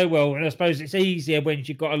it so well, and I suppose it's easier when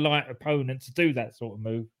you've got a light opponent to do that sort of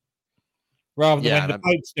move, rather than when the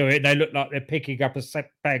blokes do it, they look like they're picking up a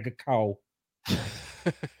bag of coal. A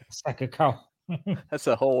sack of coal. That's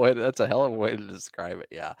a hell of a way to describe it.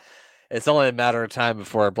 Yeah, it's only a matter of time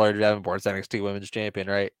before Blair Davenport's NXT Women's Champion,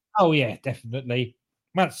 right? Oh yeah, definitely.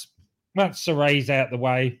 Once Saray's out the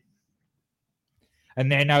way,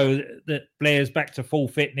 and they know that Blair's back to full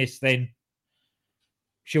fitness, then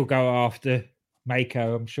she'll go after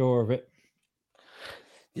Mako. I'm sure of it.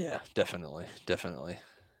 Yeah, definitely.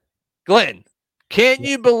 Glenn, can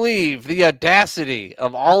you believe the audacity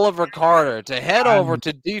of Oliver Carter to head over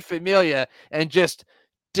to De Familia and just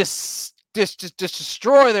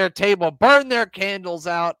destroy their table, burn their candles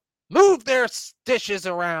out, move their dishes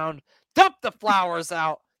around, dump the flowers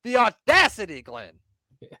out? The audacity, Glenn.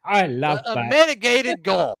 I love that. A mitigated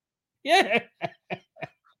goal. Yeah.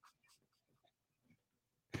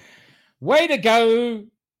 Way to go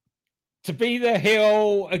to be the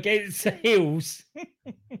heel against the heels.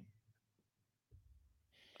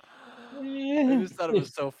 I just thought it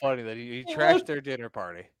was so funny that he trashed their dinner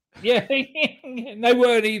party. Yeah, they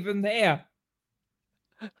weren't even there.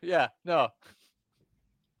 Yeah, no.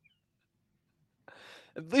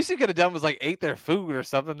 At least he could have done was ate their food or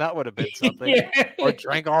something. That would have been something. Yeah. Or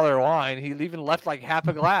drank all their wine. He even left half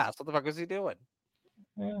a glass. What the fuck was he doing?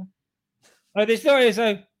 Yeah. Oh, this story is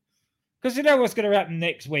because you know what's going to happen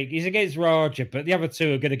next week. He's against Raja, but the other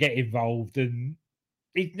two are going to get involved, and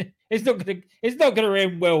it's not going to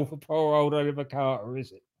end well for poor old Oliver Carter,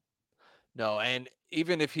 is it? No, and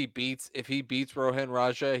even if he beats Rohan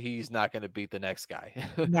Raja, he's not going to beat the next guy.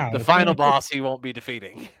 No, the final boss he won't be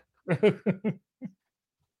defeating.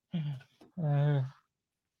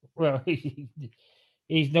 Well,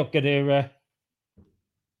 he's not going to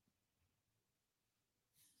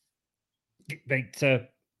beat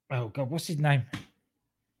oh god, what's his name?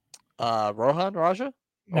 Rohan Raja?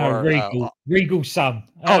 No, Or, Regal. Regal's son.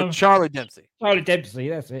 Charlie Dempsey. Charlie Dempsey,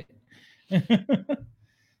 that's it.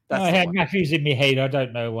 I had Matthews in my head. I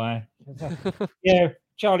don't know why. Yeah,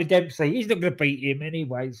 Charlie Dempsey. He's not going to beat him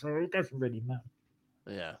anyway, so it doesn't really matter.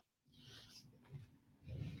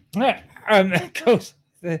 Yeah. Of course,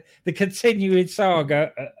 the continuing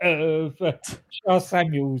saga of Charles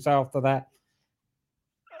Samuels after that.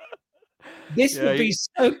 This would be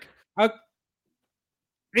so.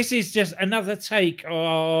 This is just another take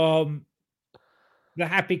on the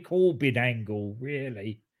Happy Corbin angle,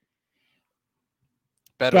 really.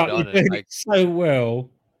 Better done it so well.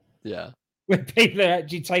 Yeah. When people are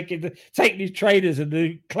actually taking his trainers and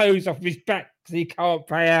the clothes off his back because he can't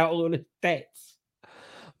pay out all his debts.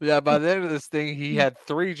 Yeah, by the end of this thing, he had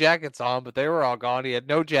 3 jackets on, but they were all gone. He had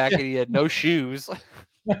no jacket. He had no shoes.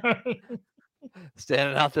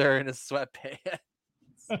 Standing out there in his sweatpants.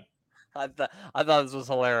 I thought this was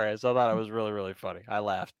hilarious. I thought it was really, really funny. I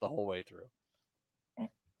laughed the whole way through.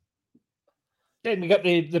 Then we got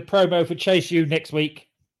the promo for Chase U next week.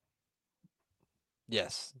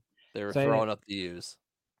 Yes, they were throwing up the U's.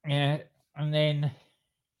 Yeah, and then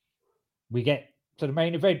we get to the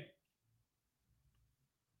main event.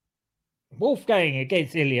 Wolfgang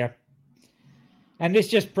against Ilya. And this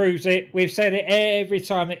just proves it. We've said it every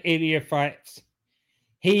time that Ilya fights.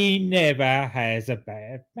 He never has a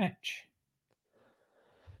bad match.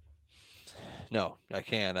 No, I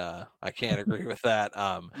can't agree with that.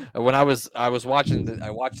 When I was watching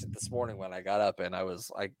I watched it this morning when I got up, and I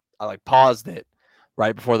paused it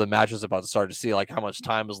right before the match was about to start to see like how much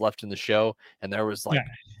time was left in the show, and there was like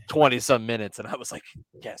 20 some minutes, and I was like,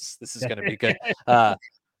 yes, this is going to be good.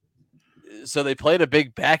 So they played a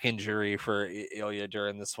big back injury for Ilya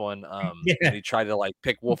during this one. And he tried to like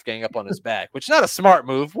pick Wolfgang up on his back, which is not a smart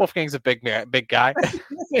move. Wolfgang's a big guy.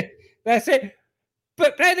 That's it.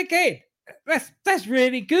 But then again, that's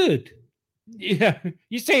really good. Yeah,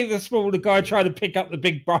 you see the smaller guy try to pick up the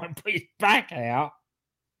big guy and put his back out.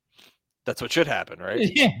 That's what should happen, right?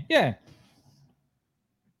 Yeah.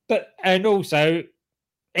 And also,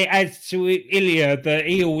 it adds to Ilya that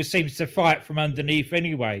he always seems to fight from underneath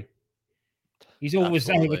anyway. He's always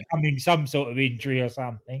overcoming some sort of injury or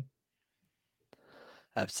something.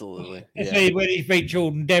 Absolutely. Yeah. When he beat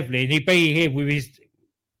Jordan Devlin, he beat him with his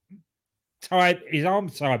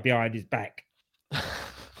arms tied behind his back.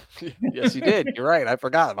 Yes, he did. You're right. I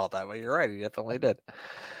forgot about that, but you're right. He definitely did.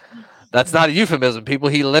 That's not a euphemism, people.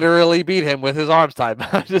 He literally beat him with his arms tied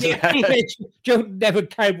behind his back. Jordan Devlin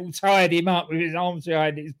cable tied him up with his arms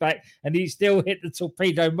behind his back, and he still hit the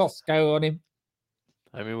torpedo Moscow on him.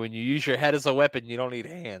 I mean, when you use your head as a weapon, you don't need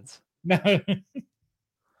hands. No.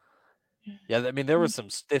 Yeah, I mean, there was some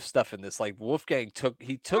stiff stuff in this. Like Wolfgang took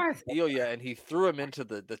Ilya and he threw him into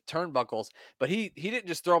the turnbuckles, but he didn't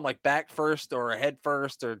just throw him like back first or head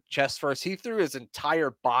first or chest first. He threw his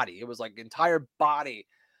entire body. It was like entire body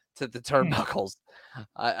to the turnbuckles.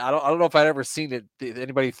 I don't know if I'd ever seen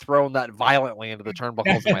anybody thrown that violently into the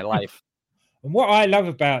turnbuckles in my life. And what I love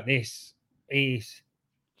about this is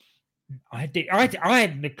I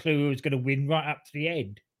hadn't a clue who was going to win right up to the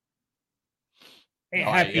end. It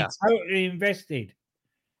had me totally invested.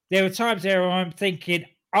 There were times there where I'm thinking,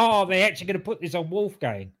 "Oh, they're actually going to put this on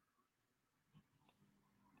Wolfgang."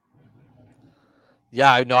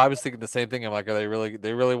 Yeah, I know. I was thinking the same thing. I'm like, are they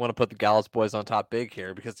really want to put the Gallows boys on top big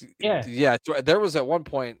here? Because there was at one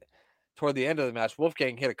point toward the end of the match,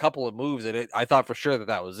 Wolfgang hit a couple of moves, and I thought for sure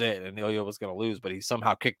that was it, and Ilya was going to lose, but he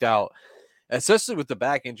somehow kicked out. Especially with the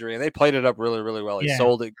back injury, and they played it up really, really well. He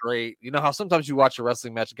sold it great. You know how sometimes you watch a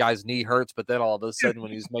wrestling match, guy's knee hurts, but then all of a sudden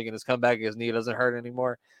when he's making his comeback, his knee doesn't hurt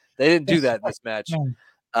anymore. They didn't do that in this match.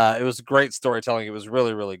 It was great storytelling. It was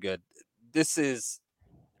really, really good. Ilya's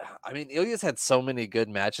had so many good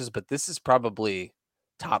matches, but this is probably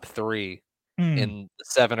top 3 in the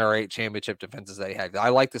 7 or 8 championship defenses they had. I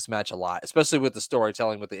like this match a lot, especially with the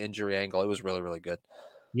storytelling with the injury angle. It was really, really good.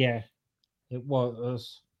 Yeah, it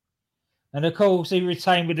was. And of course, he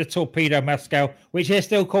retained with the Torpedo Moscow, which they're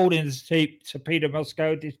still calling the Torpedo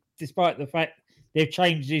Moscow, despite the fact they've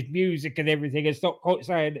changed his music and everything and stopped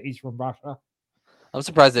saying that he's from Russia. I'm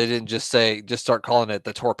surprised they didn't just start calling it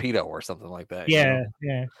the Torpedo or something like that. Yeah.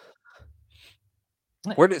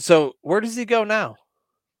 Where does he go now?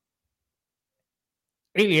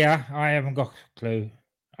 Ilya, I haven't got a clue.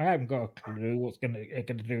 What's going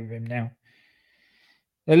to do with him now.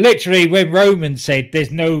 Literally, when Roman said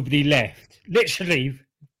there's nobody left, literally,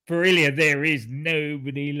 for Ilya, there is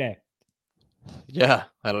nobody left. Yeah,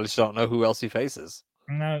 I just don't know who else he faces.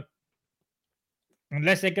 No.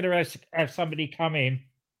 Unless they're going to have somebody come in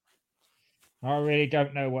I really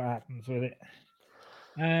don't know what happens with it.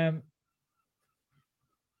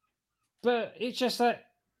 But it's just that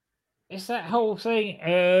whole thing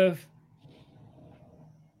of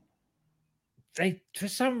they, for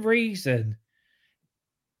some reason,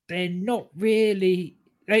 they're not really.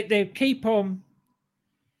 They keep on.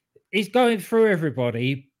 He's going through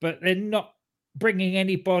everybody, but they're not bringing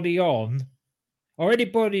anybody on, or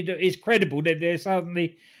anybody that is credible. That they're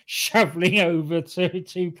suddenly shoveling over to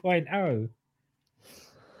 2.0.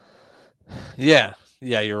 Yeah,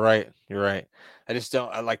 you're right. I just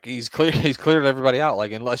don't like he's cleared everybody out.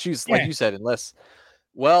 Like unless like you said,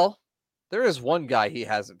 well, there is one guy he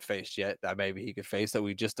hasn't faced yet that maybe he could face that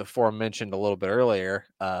we just aforementioned a little bit earlier,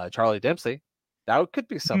 Charlie Dempsey. That could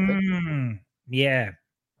be something. Yeah.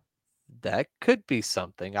 That could be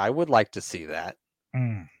something. I would like to see that.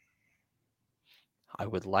 Mm. I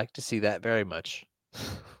would like to see that very much.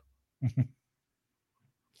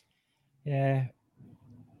 Yeah.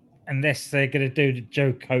 Unless they're going to do the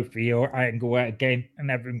Joe Kofi or Angle out again and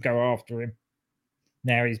have him go after him.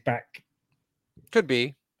 Now he's back. Could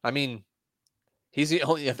be. I mean, he's the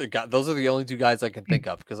only other guy. Those are the only two guys I can think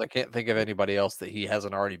of because I can't think of anybody else that he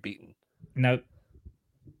hasn't already beaten. No.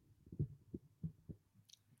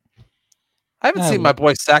 I haven't seen my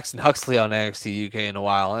boy Saxon Huxley on NXT UK in a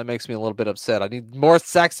while. That makes me a little bit upset. I need more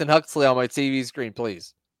Saxon Huxley on my TV screen,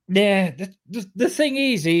 please. Yeah, the thing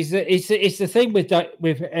is that it's the thing with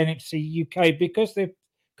NXT UK because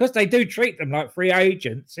they do treat them like free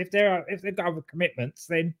agents. If they've got other commitments,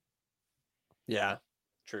 then yeah,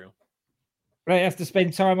 true. They have to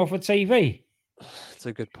spend time off of TV. That's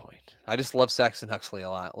a good point. I just love Saxon Huxley a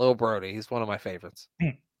lot. Lil Brody, he's one of my favorites.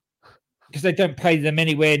 Because they don't pay them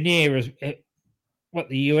anywhere near as what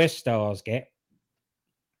the US stars get.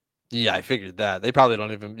 Yeah, I figured that. They probably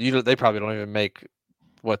don't even make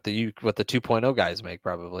what the 2.0 guys make,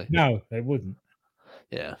 probably. No, they wouldn't.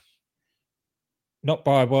 Yeah. Not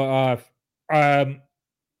by what I've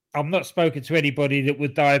not spoken to anybody that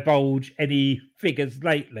would divulge any figures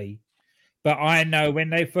lately. But I know when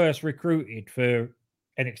they first recruited for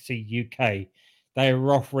NXT UK, they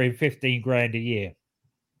were offering 15 grand a year.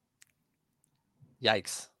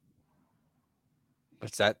 Yikes.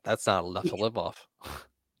 But that's not enough to live off.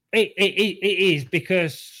 It is,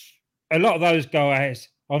 because a lot of those guys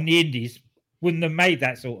on the indies wouldn't have made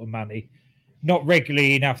that sort of money. Not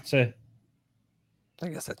regularly enough to. I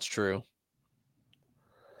guess that's true.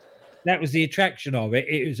 That was the attraction of it.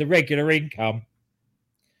 It was a regular income.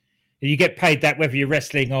 You get paid that whether you're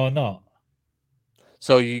wrestling or not.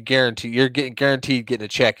 So you're guaranteed getting a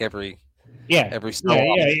check every so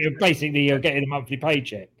often. Basically you're getting a monthly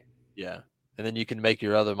paycheck. Yeah. And then you can make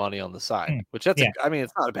your other money on the side, which it's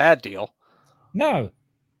not a bad deal. No,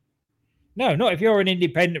 not if you're an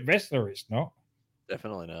independent wrestler. It's not.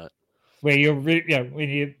 Definitely not. Where when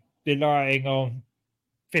you're relying on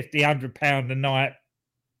 £50-100 a night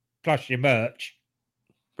plus your merch,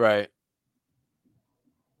 right?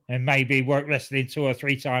 And maybe work wrestling 2 or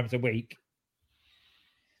 3 times a week.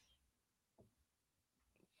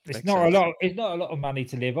 It's not a lot. It's not a lot of money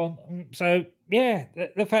to live on. So yeah,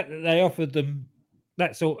 the fact that they offered them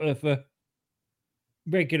that sort of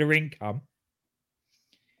regular income,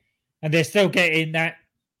 and they're still getting that,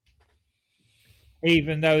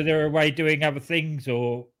 even though they're away doing other things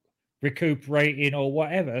or recuperating or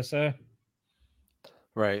whatever. So,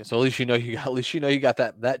 right. So at least you know you got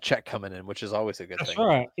that check coming in, which is always a good thing. That's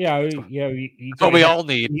right. Yeah, you got what we all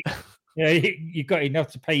need. You got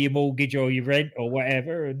enough to pay your mortgage or your rent or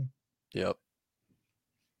whatever, and yep.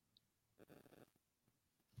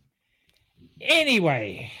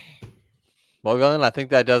 Anyway. Well, Glenn, I think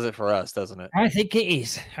that does it for us, doesn't it? I think it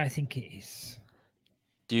is.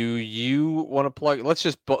 Do you want to plug? Let's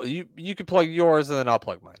just you can plug yours and then I'll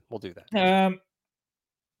plug mine. We'll do that.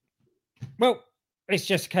 Well, it's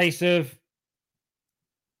just a case of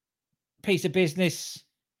piece of business.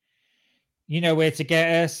 You know where to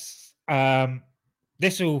get us.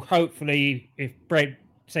 This will hopefully, if Brett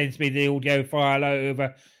sends me the audio file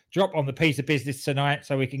over, drop on the piece of business tonight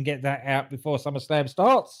so we can get that out before SummerSlam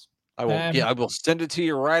starts. I will. I will send it to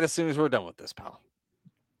you right as soon as we're done with this, pal.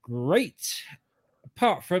 Great.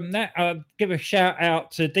 Apart from that, I'll give a shout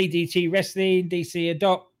out to DDT Wrestling, DC and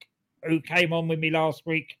Doc, who came on with me last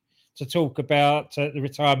week to talk about the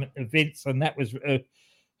retirement of Vince, and that was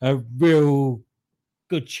a real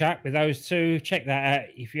good chat with those two. Check that out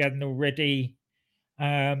if you hadn't already.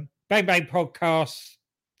 Bang Bang Podcast,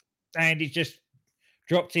 and he's just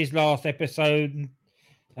dropped his last episode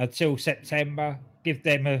until September. Give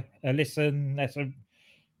them a listen. That's a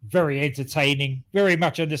very entertaining, very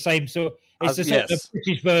much on the same sort. It's the sort of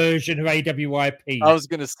British version of AWIP. I was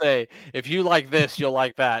going to say, if you like this, you'll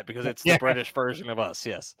like that because it's the British version of us.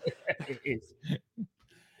 Yes, it is.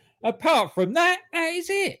 Apart from that, that is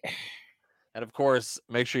it. And of course,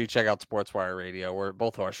 make sure you check out SportsWire Radio. Where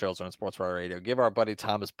both of our shows are on SportsWire Radio. Give our buddy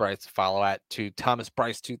Thomas Bryce a follow to Thomas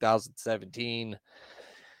Bryce 2017.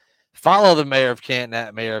 Follow the Mayor of Canton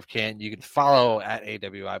at Mayor of Canton. You can follow at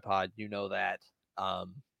AWI Pod. You know that.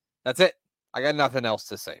 That's it. I got nothing else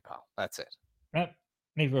to say, pal. That's it.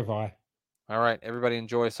 Neither have I. All right. Everybody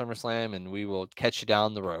enjoy SummerSlam, and we will catch you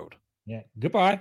down the road. Yeah. Goodbye.